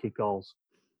wanted to kick goals.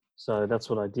 So that's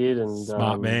what I did. And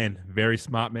smart man, very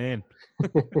smart man.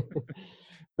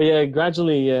 But yeah,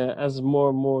 gradually, as more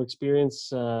and more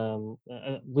experience,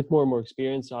 with more and more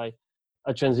experience, I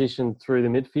transitioned through the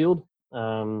midfield,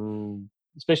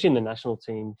 especially in the national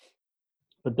team.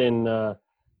 But then,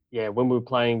 when we were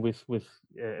playing with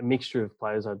a mixture of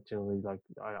players, I generally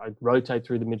I'd rotate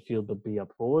through the midfield but be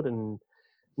up forward. And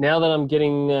now that I'm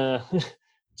getting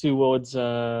towards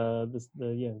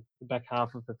the back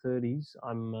half of the 30s,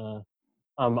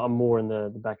 I'm more in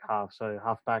the back half, so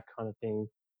half back kind of thing.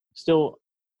 Still,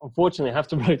 unfortunately, I have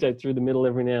to rotate through the middle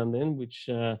every now and then, which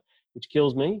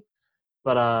kills me.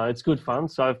 But it's good fun.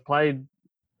 So I've played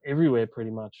everywhere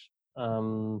pretty much.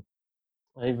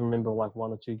 I even remember like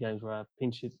 1 or 2 games where I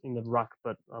pinch it in the ruck,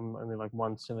 but I'm only like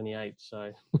 178.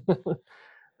 So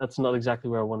that's not exactly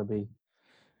where I want to be.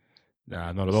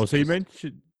 Nah, not at all. So you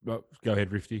mentioned... Well, go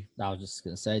ahead, Rifty. I was just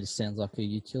going to say, it just sounds like a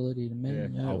utility to me.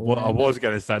 Yeah. I was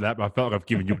going to say that, but I felt like I've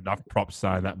given you enough props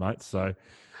saying that, mate. So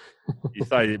you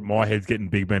say my head's getting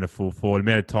big being a full forward.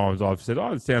 The amount of times I've said,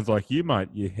 it sounds like you, mate.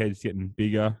 Your head's getting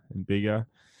bigger and bigger.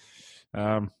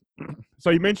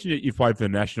 So you mentioned that you played for the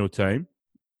national team.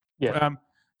 Yeah.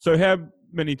 So how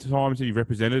many times have you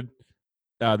represented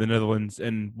the Netherlands,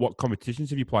 and what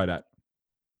competitions have you played at?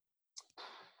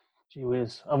 Gee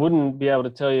whiz. I wouldn't be able to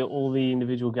tell you all the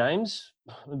individual games,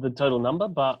 the total number,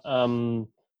 but I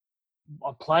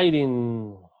played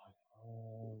in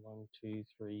 1, 2,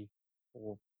 3,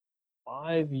 4,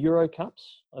 5 Euro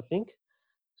Cups, I think.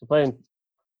 So playing,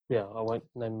 I won't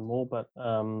name them all, but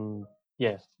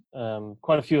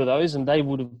quite a few of those, and they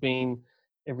would have been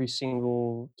every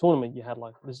single tournament you had.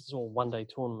 Like, this is all one-day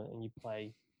tournament, and you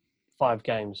play 5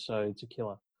 games, so it's a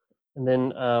killer. And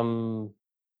then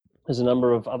there's a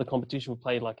number of other competitions. We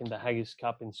played like in the Haggis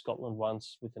Cup in Scotland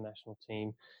once with the national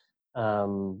team.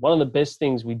 One of the best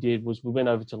things we did was we went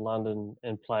over to London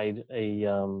and played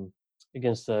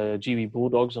against the GB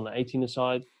Bulldogs on the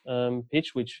 18-a-side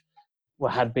pitch, which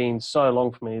had been so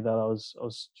long for me that I was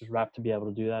just rapt to be able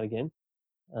to do that again.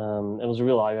 It was a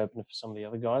real eye-opener for some of the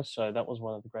other guys. So that was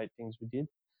one of the great things we did.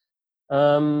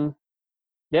 So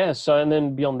and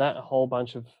then beyond that, a whole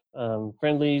bunch of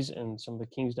friendlies and some of the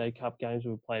King's Day Cup games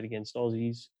we played against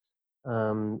Aussies.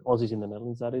 Aussies in the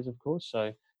Netherlands, that is, of course.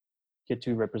 So get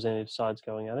 2 representative sides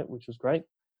going at it, which was great.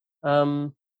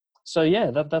 So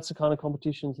yeah, that's the kind of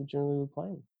competitions that generally we're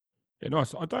playing. Yeah,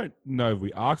 nice. I don't know if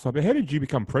we asked, but how did you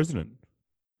become president?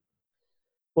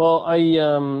 Well, I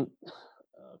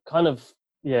kind of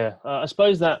I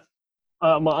suppose that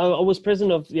I was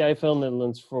president of the AFL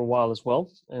Netherlands for a while as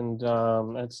well, and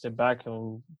I had to step back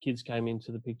when kids came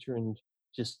into the picture and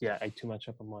just ate too much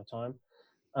up of my time.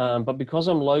 But because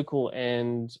I'm local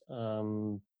and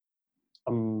I'm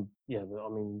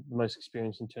the most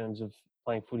experienced in terms of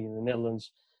playing footy in the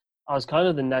Netherlands, I was kind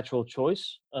of the natural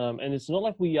choice. And it's not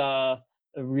like we are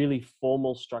a really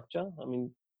formal structure. I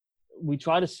mean, we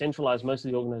try to centralize most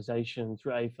of the organization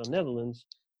through AFL Netherlands,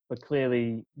 but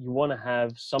clearly you want to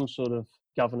have some sort of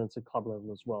governance at club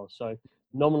level as well. So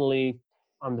nominally,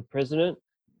 I'm the president,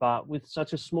 but with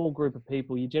such a small group of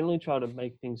people, you generally try to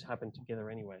make things happen together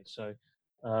anyway. So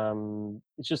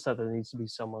it's just that there needs to be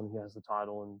someone who has the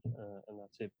title, and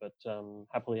that's it. But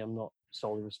happily, I'm not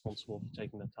solely responsible for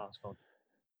taking that task on.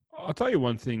 I'll tell you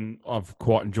one thing I've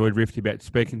quite enjoyed, Rifty, about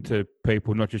speaking to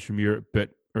people, not just from Europe, but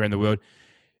around the world,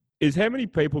 is how many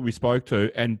people we spoke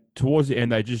to, and towards the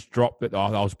end, they just dropped that I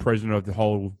was president of the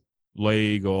whole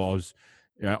league, or I was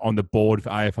on the board for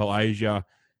AFL Asia.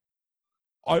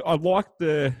 I like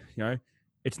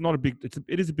it's not a big,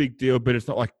 it is a big deal, but it's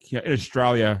not like, in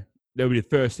Australia, that would be the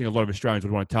first thing a lot of Australians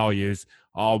would want to tell you is,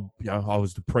 I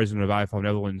was the president of AFL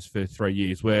Netherlands for 3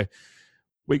 years, where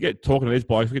we get talking to these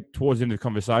blokes, we get towards the end of the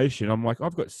conversation, I'm like,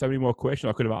 I've got so many more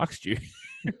questions I could have asked you.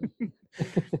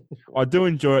 I do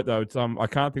enjoy it, though. It's I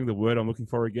can't think of the word I'm looking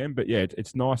for again, but yeah,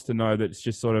 it's nice to know that it's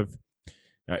just sort of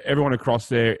everyone across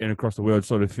there and across the world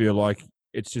sort of feel like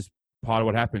it's just part of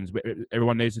what happens.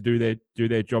 Everyone needs to do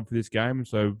their job for this game,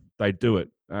 so they do it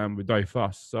with no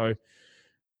fuss. So,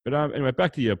 but anyway,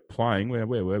 back to your playing. Where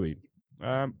were we?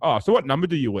 So what number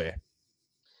do you wear?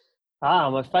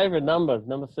 My favorite number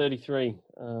 33.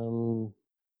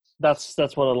 That's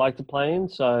what I like to play in.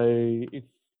 So if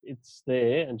it's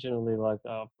there, and generally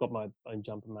I've got my own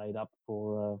jumper made up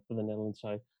for the Netherlands,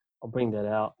 so I'll bring that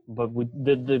out. But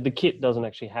the kit doesn't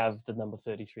actually have the number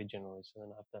 33 generally, so then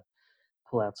I have to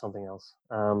pull out something else.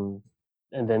 And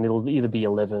then it'll either be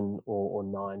 11 or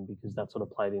 9, because that's what I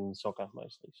played in soccer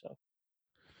mostly.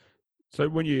 So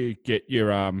when you get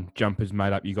your jumpers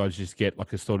made up, you guys just get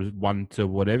like a sort of 1 to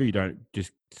whatever. You don't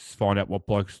just find out what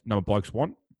number blokes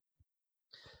want.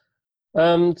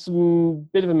 It's a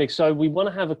bit of a mix. So we want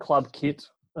to have a club kit,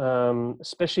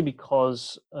 especially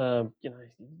because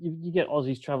you get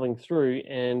Aussies traveling through,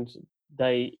 and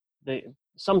they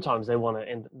sometimes they want to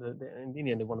in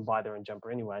the end they want to buy their own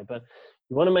jumper anyway. But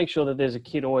you want to make sure that there's a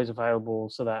kit always available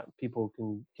so that people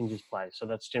can just play. So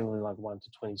that's generally like 1 to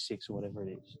 26 or whatever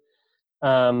it is.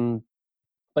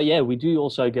 But yeah, we do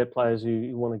also get players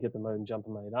who want to get their own jumper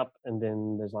made up, and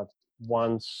then there's like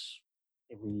once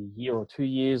every year or 2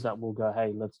 years that we'll go,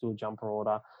 hey, let's do a jumper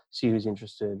order, see who's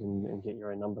interested, and get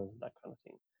your own number, that kind of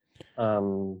thing.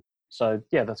 So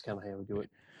yeah, that's kind of how we do it.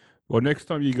 Well, next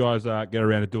time you guys get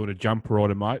around to doing a jumper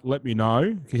order, mate, let me know.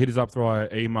 You can hit us up through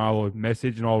email or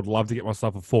message, and I would love to get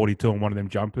myself a 42 on one of them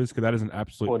jumpers, because that is an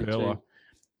absolute pearler.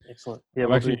 Excellent. Yeah,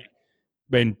 I've actually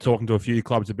been talking to a few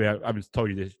clubs about. I haven't told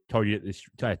you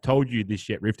this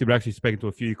yet, Rifty, but actually speaking to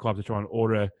a few clubs to try and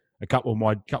order a couple of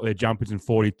their jumpers in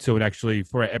 42, and actually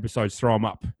for our episodes throw them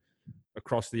up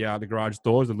across the garage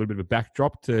doors, a little bit of a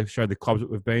backdrop to show the clubs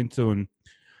that we've been to. And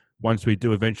once we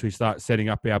do eventually start setting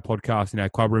up our podcast in our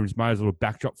club rooms, mate, as a little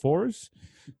backdrop for us.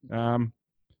 But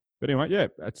anyway,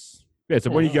 So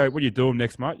when you do them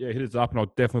next, mate, hit us up, and I'll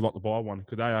definitely like to buy one,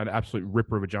 because they are an absolute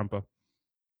ripper of a jumper.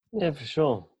 Yeah, for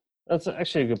sure. That's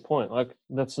actually a good point. Like,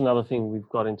 that's another thing we've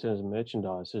got in terms of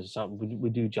merchandise. Is we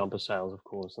do jumper sales, of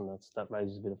course, and that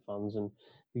raises a bit of funds, and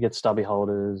we get stubby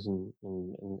holders and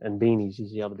beanies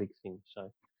is the other big thing.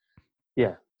 So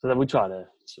yeah, so that we try to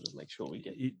sort of make sure we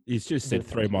get. He's just said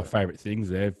 3 of my favourite things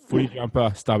there: footy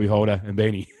jumper, stubby holder, and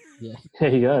beanie. Yeah, there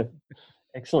you go.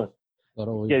 Excellent. got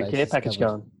all Get a care package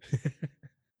covered.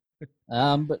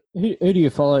 going. But who do you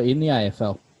follow in the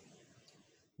AFL?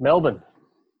 Melbourne.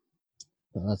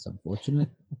 Oh, that's unfortunate.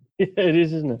 Yeah, it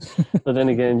is, isn't it? But then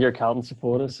again, you're a Carlton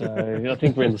supporter, so I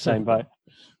think we're in the same boat.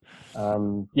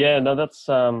 That's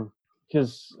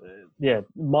because,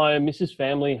 my Mrs.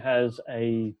 family has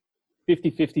a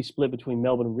 50-50 split between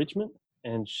Melbourne and Richmond,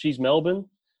 and she's Melbourne.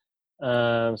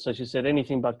 So she said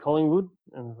anything but Collingwood.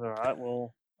 And I was all right,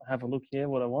 well, I have a look here,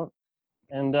 what I want.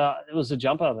 And it was a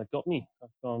jumper that got me. I've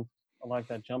gone, I like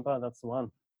that jumper, that's the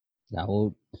one. No,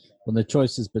 well, when the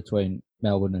choice is between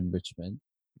Melbourne and Richmond,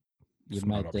 you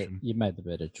made the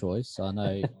better choice. I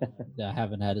know they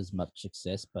haven't had as much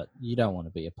success, but you don't want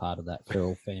to be a part of that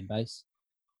feral fan base.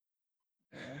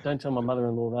 Don't tell my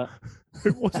mother-in-law that.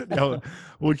 Who was it the other?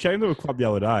 Well, we came to a club the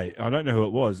other day. I don't know who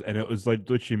it was, and it was like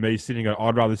literally me sitting.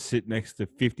 I'd rather sit next to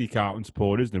 50 Carlton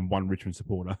supporters than one Richmond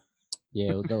supporter.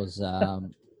 Yeah, well, that was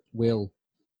Will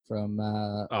from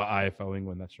AFL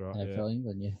England, that's right. AFL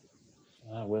England,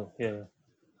 yeah. Will, yeah.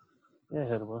 Yeah, I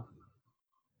heard of Will.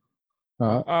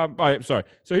 All right. Sorry.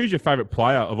 So, who's your favourite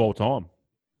player of all time?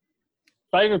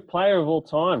 Favorite player of all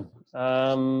time?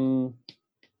 I'm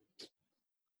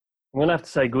going to have to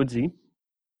say Goodsy,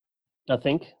 I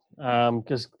think.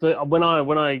 Because when I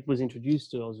was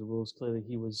introduced to Aussie Rules, clearly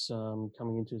he was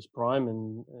coming into his prime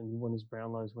and he won his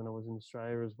Brownlows when I was in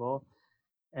Australia as well.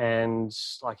 And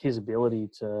like his ability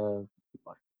to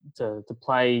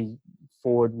play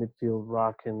forward, midfield,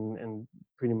 ruck, and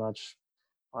pretty much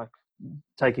like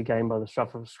take a game by the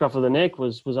scruff of the neck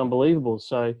was unbelievable.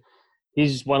 So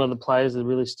he's one of the players that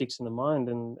really sticks in the mind.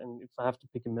 And if I have to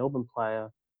pick a Melbourne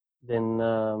player, then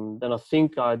I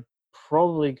think I'd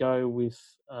probably go with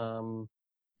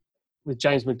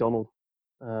James McDonald.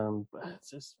 It's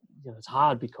just, it's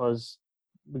hard because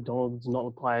McDonald's not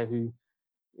a player who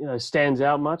stands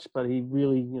out much, but he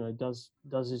really does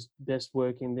his best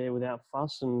work in there without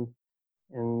fuss, and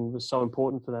was so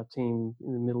important for that team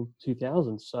in the middle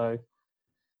 2000s. So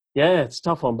yeah, it's a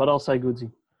tough one, but I'll say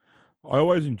Goodsy. I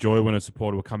always enjoy when a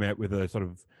supporter will come out with a sort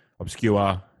of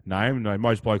obscure name.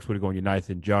 Most blokes would have gone your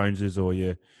Nathan Joneses or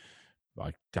your,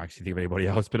 I can't actually think of anybody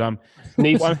else, but one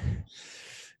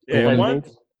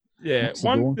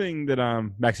thing that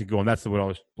Maxi Gorn, that's the word I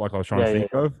was trying to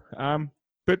think of.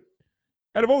 But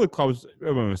out of all the clubs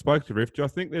when we spoke to Rift, I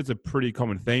think there's a pretty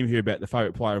common theme here about the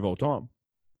favourite player of all time.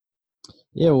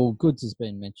 Yeah, well, Goods has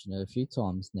been mentioned a few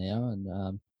times now,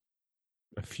 and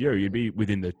a few, you'd be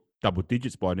within the double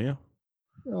digits by now.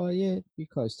 Oh yeah, be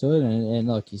close to it, and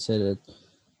like you said,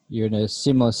 you're in a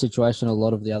similar situation. A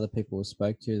lot of the other people we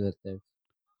spoke to that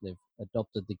they've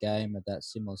adopted the game at that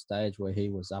similar stage where he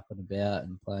was up and about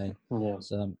and playing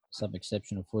some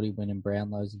exceptional footy, winning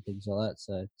Brownlows and things like that.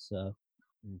 So it's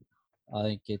I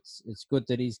think it's good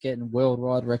that he's getting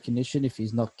worldwide recognition if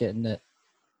he's not getting it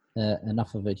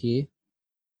enough of it here.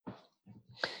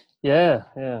 Yeah.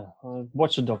 I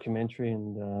watched a documentary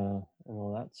and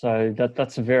all that. So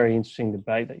that's a very interesting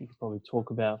debate that you could probably talk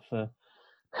about for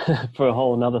for a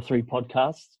whole another 3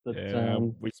 podcasts. But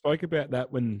we spoke about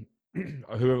that when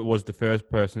whoever was the first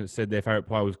person that said their favourite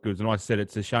player was Goods, and I said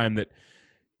it's a shame that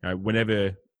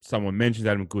whenever someone mentions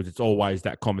Adam Goods, it's always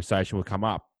that conversation will come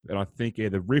up. And I think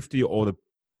either Rifty or the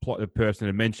person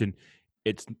that mentioned,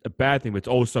 it's a bad thing, but it's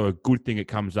also a good thing it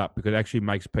comes up because it actually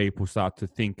makes people start to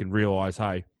think and realise,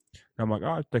 hey, I'm like,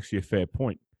 oh, it's actually a fair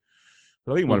point.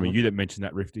 But I think it might have been you that mentioned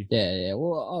that, Rifty. Yeah.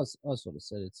 Well, I sort of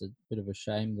said it's a bit of a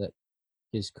shame that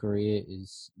his career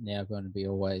is now going to be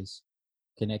always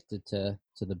connected to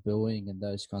the booing and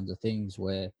those kinds of things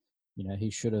where, he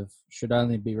should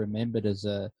only be remembered as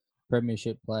a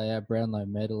premiership player, Brownlow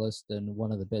medalist, and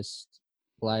one of the best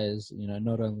players,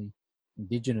 not only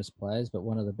Indigenous players, but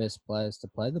one of the best players to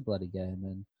play the bloody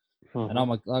game. And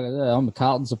I'm a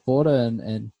Carlton supporter,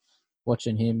 and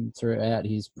watching him throughout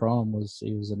his prime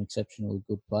he was an exceptionally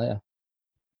good player.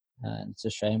 And it's a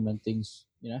shame when things,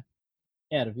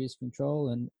 out of his control,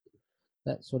 and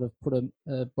that sort of put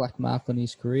a black mark on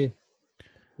his career.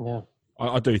 Yeah.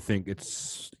 I do think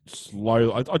it's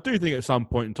slow. I do think at some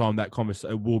point in time that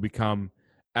conversation will become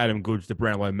Adam Goods, the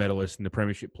Brownlow medalist and the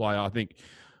premiership player. I think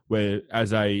we're,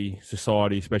 as a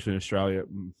society, especially in Australia,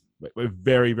 we're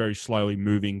very, very slowly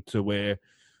moving to where,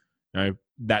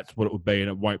 that's what it would be, and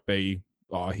it won't be,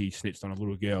 he snitched on a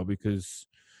little girl because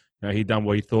he done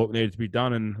what he thought needed to be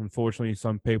done, and unfortunately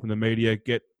some people in the media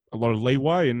get a lot of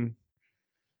leeway, and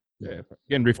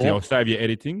again, Rifty, I'll save you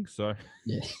editing, so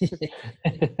yeah.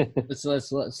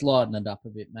 let's lighten it up a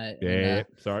bit, mate. Yeah, and,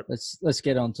 sorry. Let's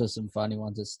get on to some funny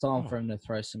ones. It's time for him to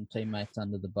throw some teammates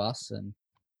under the bus. And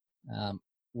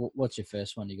what's your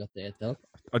first one you got there, Doug?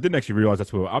 I didn't actually realise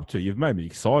that's what we're up to. You've made me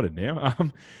excited now.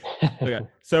 Okay,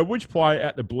 so which player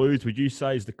at the Blues would you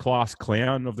say is the class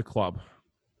clown of the club?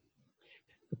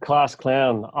 The class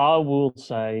clown, I will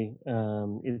say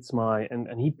it's my,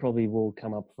 and he probably will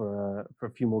come up for a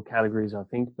few more categories, I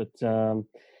think. But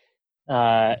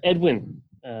Edwin,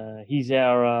 he's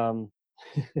our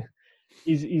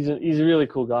he's a really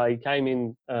cool guy. He came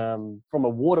in from a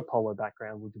water polo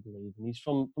background, would you believe? And he's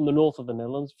from the north of the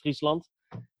Netherlands, Friesland,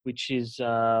 which is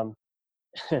an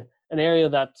area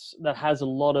that has a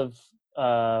lot of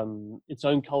its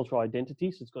own cultural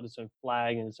identity. So it's got its own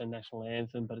flag and its own national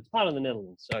anthem, but it's part of the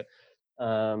Netherlands. So,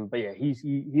 but yeah,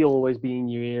 he'll always be in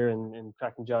your ear and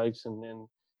cracking jokes and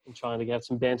trying to get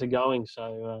some banter going.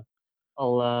 So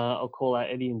I'll call out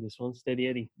Eddie in this one, Steady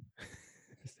Eddie.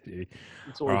 Steady.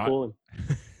 That's all All we right. call him.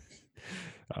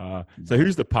 So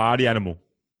who's the party animal?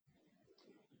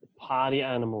 Party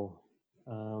animal.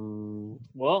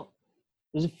 Well,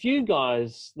 there's a few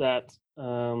guys that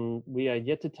we are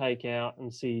yet to take out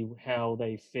and see how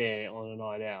they fare on a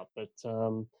night out. But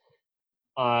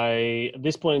at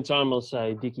this point in time, I'll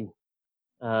say Dickie,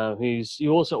 he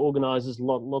also organises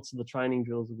lots of the training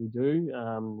drills that we do.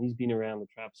 He's been around the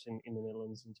traps in the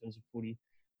Netherlands in terms of footy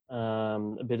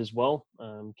a bit as well.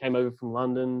 Came over from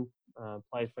London,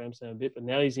 played for Amsterdam a bit, but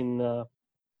now he's in The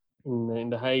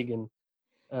Hague and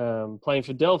playing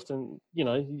for Delft, and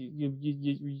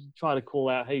you try to call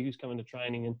out, hey, who's coming to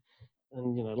training, and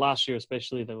last year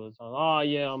especially there was, oh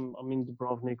yeah, I'm in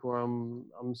Dubrovnik, or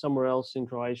I'm somewhere else in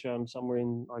Croatia, I'm somewhere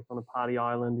in like on a party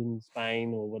island in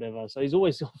Spain or whatever. So he's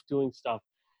always off doing stuff,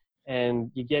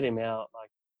 and you get him out, like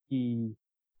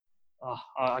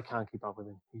I can't keep up with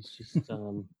him. He's just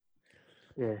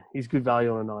yeah, he's good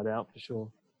value on a night out for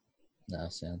sure. No,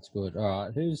 sounds good. All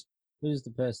right, who's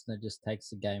the person that just takes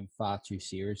the game far too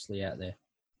seriously out there?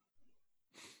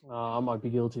 I might be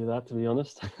guilty of that, to be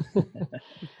honest.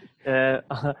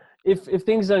 If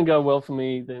things don't go well for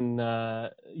me, then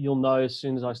you'll know as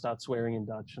soon as I start swearing in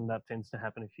Dutch, and that tends to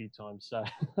happen a few times. So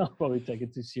I'll probably take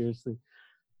it too seriously.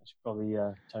 I should probably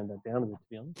tone that down a bit, to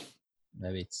be honest.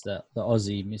 Maybe it's the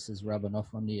Aussie misses rubbing off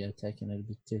on you, taking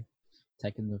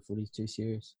the footy too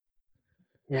serious.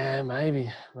 Yeah,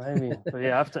 maybe. But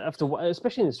yeah, I have to,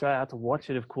 especially in Australia, I have to watch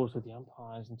it, of course, with the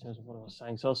umpires in terms of what I was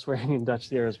saying. So I was swearing in Dutch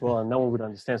there as well, and no one would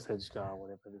understand. So they just go, oh,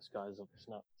 whatever, this guy's up his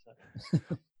nut.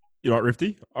 So. You're right,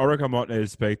 Rifty. I reckon I might need to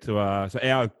speak to. So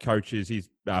our coach is his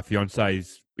fiance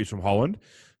is from Holland,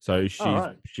 so she's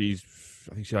I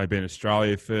think she's only been in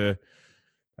Australia for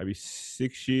maybe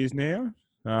 6 years now.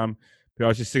 But I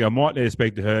was just thinking I might need to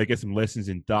speak to her, get some lessons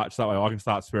in Dutch. That way I can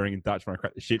start swearing in Dutch when I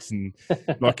crack the shits and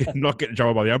not get in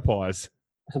trouble by the umpires.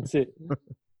 That's it.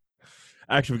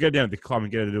 Actually, we'll go down to the club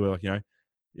and get her to do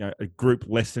a group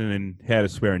lesson in how to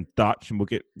swear in Dutch, and we'll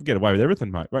get away with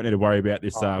everything, mate. Won't need to worry about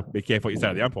this. Be careful what you say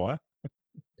to the umpire.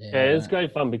 Yeah, it's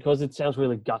great fun because it sounds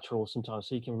really guttural sometimes,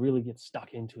 so you can really get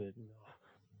stuck into it.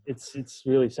 It's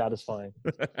really satisfying.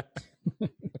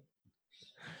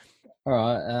 All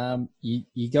right,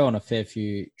 you go on a fair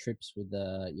few trips with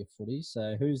your footy.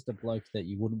 So who's the bloke that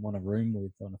you wouldn't want to room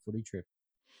with on a footy trip?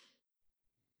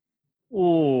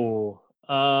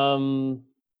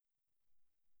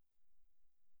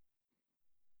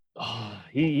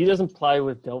 He doesn't play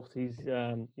with Delft. He's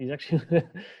actually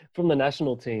from the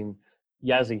national team,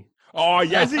 Yazzie. Oh,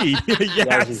 Yazzie!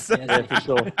 Yes, Yazzie. Yeah, for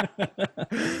sure.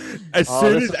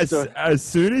 As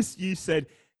soon as you said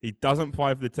he doesn't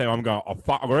play for the team, I'm going, oh,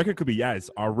 fuck, I reckon it could be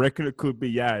Yaz.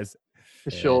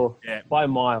 For sure. Yeah. By a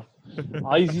mile.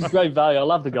 He's great value. I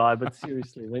love the guy, but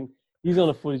seriously, when he's on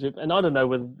a footy trip, and I don't know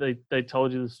whether they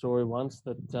told you the story once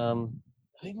that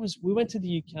I think it was, we went to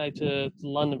the UK to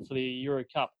London for the Euro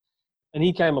Cup, and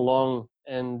he came along,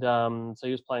 and so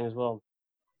he was playing as well.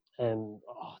 And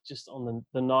just on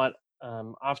the night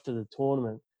after the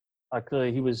tournament,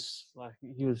 he was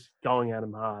going at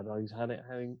him hard.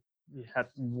 He had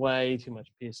way too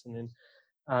much piss, and then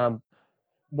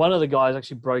one of the guys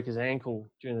actually broke his ankle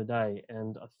during the day,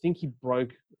 and I think he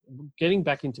broke getting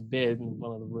back into bed in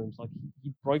one of the rooms. Like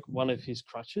he broke one of his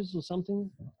crutches or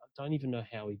something. I don't even know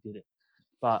how he did it,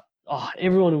 but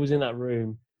everyone who was in that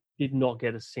room did not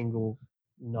get a single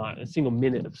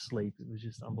minute of sleep. It was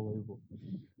just unbelievable.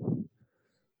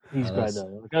 He's great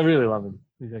though. I really love him.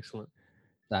 He's excellent.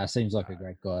 Seems like a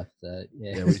great guy. So,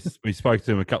 yeah. We spoke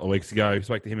to him a couple of weeks ago. We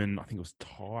spoke to him, and I think it was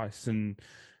Tyson.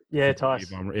 Yeah,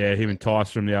 Tyce. Yeah, him and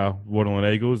Tyce from the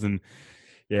Waterland Eagles, and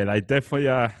yeah, they definitely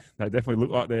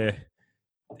look like they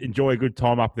enjoy a good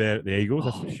time up there at the Eagles.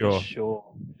 That's for sure.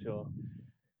 Sure.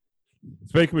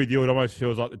 Speaking with you, it almost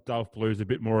feels like the Delft Blues are a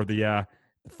bit more of the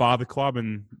father club,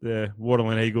 and the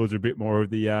Waterland Eagles are a bit more of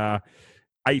the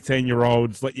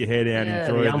 18-year-olds. Let your hair down,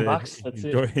 enjoy the young bucks. That's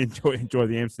it. Enjoy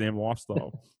the Amsterdam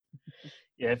lifestyle.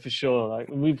 Yeah, for sure. Like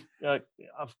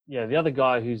the other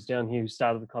guy who's down here who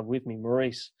started the club with me,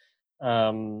 Maurice.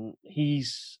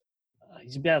 He's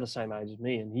about the same age as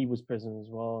me, and he was president as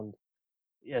well. And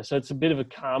yeah, so it's a bit of a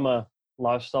calmer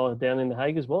lifestyle down in The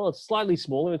Hague as well. It's slightly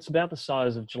smaller. It's about the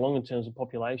size of Geelong in terms of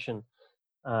population,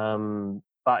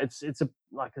 but it's a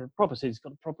proper city. It's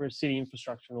got a proper city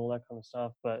infrastructure and all that kind of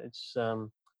stuff. But it's a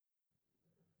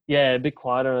bit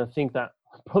quieter, and I think that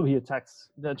probably attracts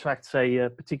a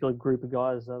particular group of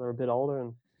guys that are a bit older, and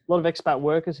a lot of expat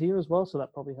workers here as well. So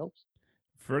that probably helps.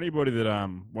 For anybody that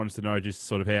wants to know just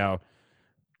sort of how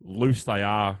loose they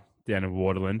are down in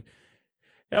Waterland,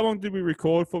 how long did we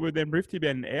record for with them, Rifty?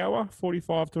 About an hour,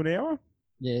 45 to an hour?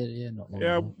 Yeah, not long.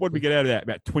 Yeah, at all. what did we get out of that?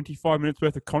 About 25 minutes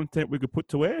worth of content we could put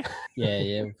to air.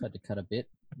 Yeah, we've had to cut a bit.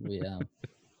 It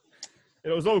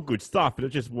was all good stuff, but it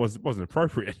just wasn't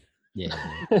appropriate. Yeah.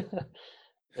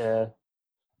 Yeah,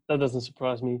 that doesn't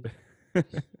surprise me.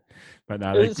 But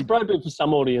no, It's appropriate for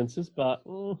some audiences, but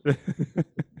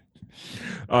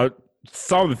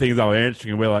some of the things they were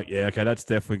answering, we're like, yeah, okay, that's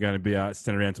definitely going to be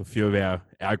sent around to a few of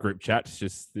our group chats,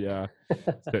 just the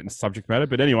certain subject matter.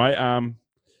 But anyway,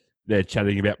 they're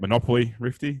chatting about Monopoly,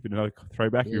 Rifty, but another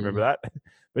throwback. You remember that?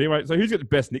 But anyway, so who's got the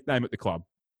best nickname at the club?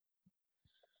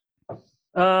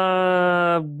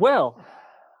 well,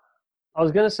 I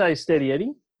was going to say Steady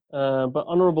Eddie, but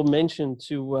honourable mention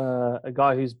to a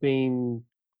guy who's been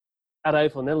at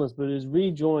AFL Netherlands, but who's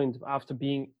rejoined after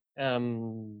being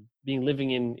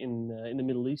living in the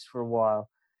Middle East for a while,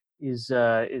 is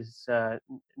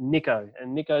Nico,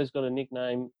 and Nico's got a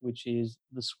nickname which is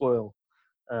the Swirl.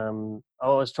 I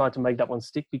always tried to make that one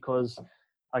stick because,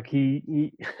 like,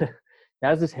 he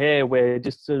has this hair where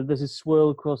just sort of there's this swirl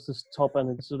across this top and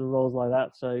it sort of rolls like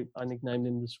that. So I nicknamed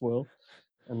him the Swirl.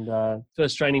 And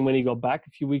first training when he got back a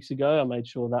few weeks ago, I made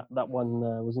sure that one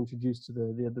was introduced to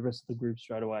the rest of the group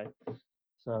straight away.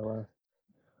 So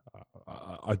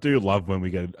I do love when we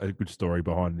get a good story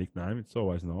behind a nickname. It's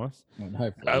always nice. And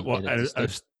hopefully,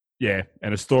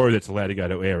 and a story that's allowed to go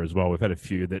to air as well. We've had a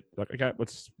few that, like, okay,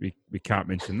 we can't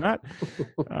mention that.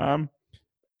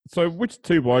 So which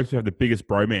two blokes have the biggest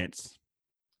bromance?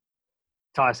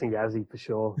 Tyson Yazzie for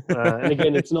sure. And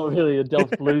again, it's not really a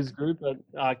Delft Blues group, but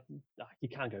you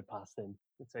can't go past them.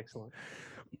 It's excellent.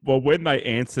 Well, when they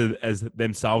answered as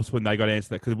themselves, when they got answered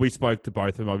that, because we spoke to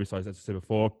both of them, obviously, as I said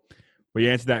before, we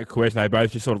answered that question. They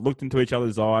both just sort of looked into each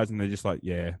other's eyes and they're just like,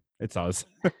 yeah, it's us.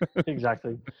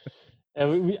 Exactly.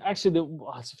 And we actually,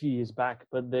 it's a few years back,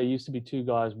 but there used to be two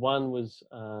guys. One was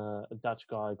a Dutch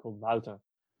guy called Wouter,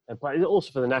 and played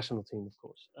also for the national team, of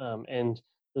course. And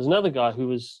there's another guy who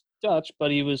was Dutch,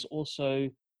 but he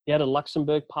had a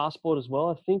Luxembourg passport as well,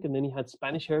 I think, and then he had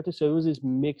Spanish heritage. So it was this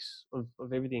mix of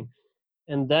everything.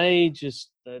 And they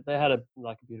had a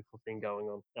beautiful thing going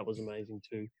on. That was amazing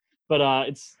too. But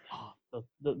for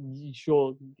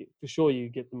sure you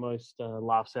get the most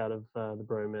laughs out of the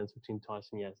bromance between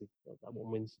Tyson and Yazzie. That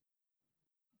one wins.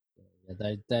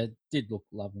 Yeah, they did look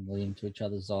lovingly into each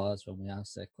other's eyes when we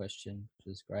asked that question, which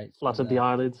was great. Fluttered the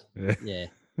eyelids. Yeah.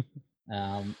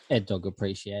 Ed Dog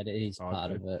appreciated it. He's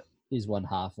part of it. He's one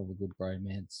half of a good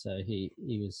bromance. So he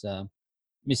was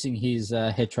missing his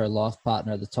hetero life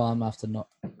partner at the time after not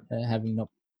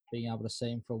being able to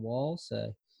see him for a while.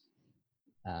 So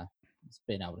he's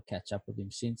been able to catch up with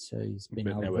him since. So he's been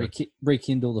able to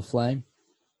rekindle the flame.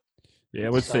 Yeah,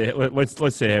 let's see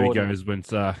how he goes when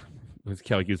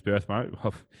Kelly gives birth, mate.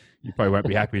 You probably won't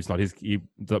be happy. It's not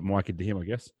my kid to him, I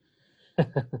guess.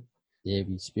 Yeah,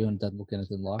 he's spewing, doesn't look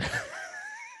anything like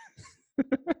it.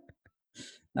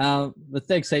 But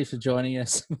thanks heaps for joining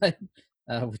us, mate.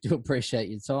 We do appreciate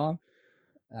your time.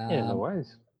 No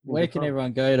worries. Where can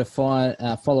everyone go to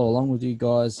follow along with you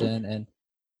guys and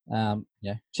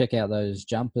check out those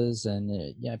jumpers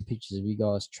and pictures of you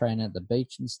guys training at the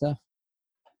beach and stuff?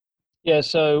 Yeah,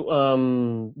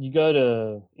 so you go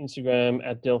to Instagram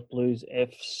at Delft Blues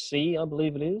FC, I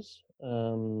believe it is,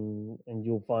 and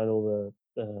you'll find all the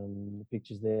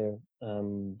pictures there.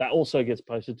 That also gets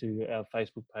posted to our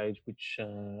Facebook page, which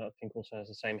I think also has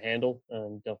the same handle,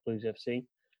 Delft Blues FC.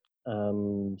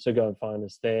 So go and find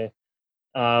us there.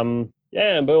 And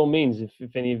by all means,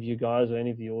 if any of you guys or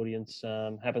any of the audience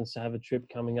happens to have a trip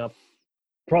coming up,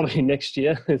 probably next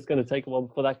year, it's going to take a while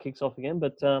before that kicks off again.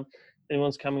 But if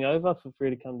anyone's coming over, feel free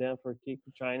to come down for a kick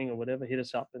for training or whatever. Hit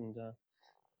us up and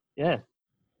Yeah,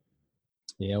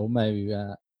 well, maybe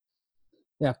our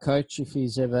coach, if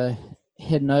he's ever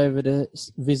heading over to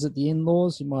visit the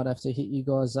in-laws, he might have to hit you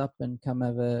guys up and come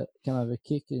have a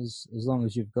kick. As long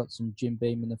as you've got some Jim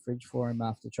Beam in the fridge for him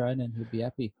after training, he'll be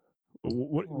happy.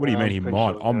 What do you mean he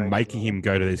might? Sure I'm making him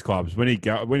go to these clubs. When he's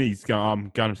going,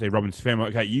 I'm going to see Robin's family.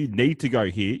 Okay, you need to go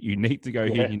here. You need to go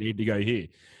here. You need to go here.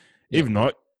 Yeah. Even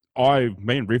though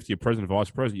me and Rifty are president, vice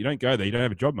president. You don't go there. You don't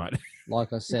have a job, mate.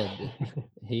 Like I said,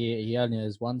 he only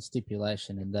has one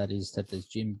stipulation, and that is that there's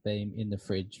Jim Beam in the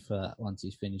fridge for once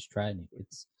he's finished training.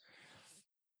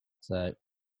 That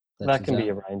can be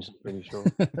arranged. I'm pretty sure.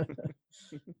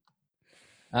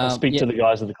 I'll speak to the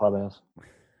guys at the clubhouse.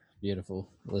 Beautiful.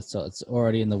 It's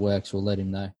already in the works. We'll let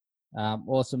him know.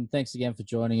 Awesome. Thanks again for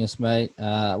joining us, mate.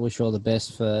 I wish you all the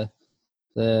best for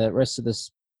the rest of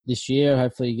this year.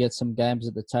 Hopefully you get some games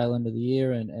at the tail end of the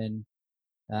year and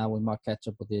we might catch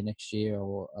up with you next year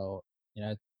or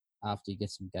after you get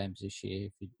some games this year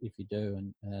if you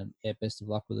do. And best of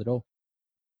luck with it all.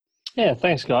 Yeah,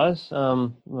 thanks, guys.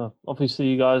 Well, obviously,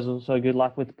 you guys also good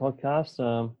luck with the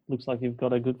podcast. Looks like you've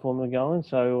got a good formula going,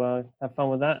 so have fun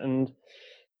with that. And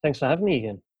thanks for having me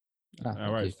again. No, No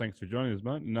thank worries. you. Thanks for joining us,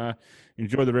 mate. And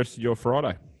enjoy the rest of your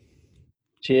Friday.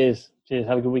 Cheers. Cheers.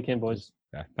 Have a good weekend, boys.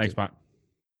 Yeah, thanks, mate.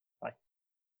 Bye.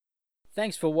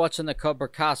 Thanks for watching the Cobra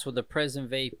Cast with the present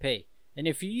VP. And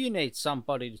if you need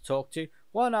somebody to talk to,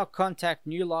 why not contact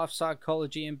New Life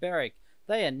Psychology in Berwick?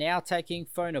 They are now taking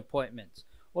phone appointments.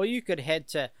 Or you could head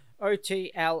to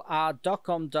otlr.com.au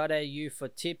for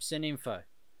tips and info.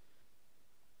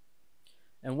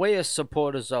 And we are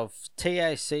supporters of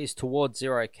TAC's Towards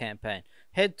Zero campaign.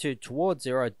 Head to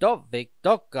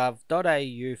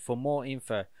towardszero.vic.gov.au for more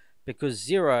info, because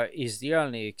zero is the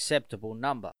only acceptable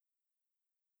number.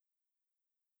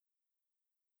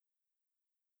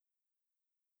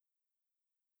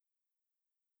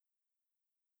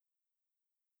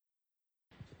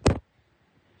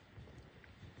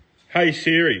 Hey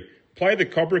Siri, play the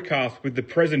Cobra Cast with the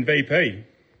present VP.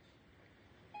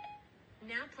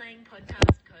 Now playing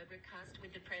podcast Cobra Cast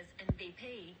with the Pres and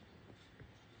VP.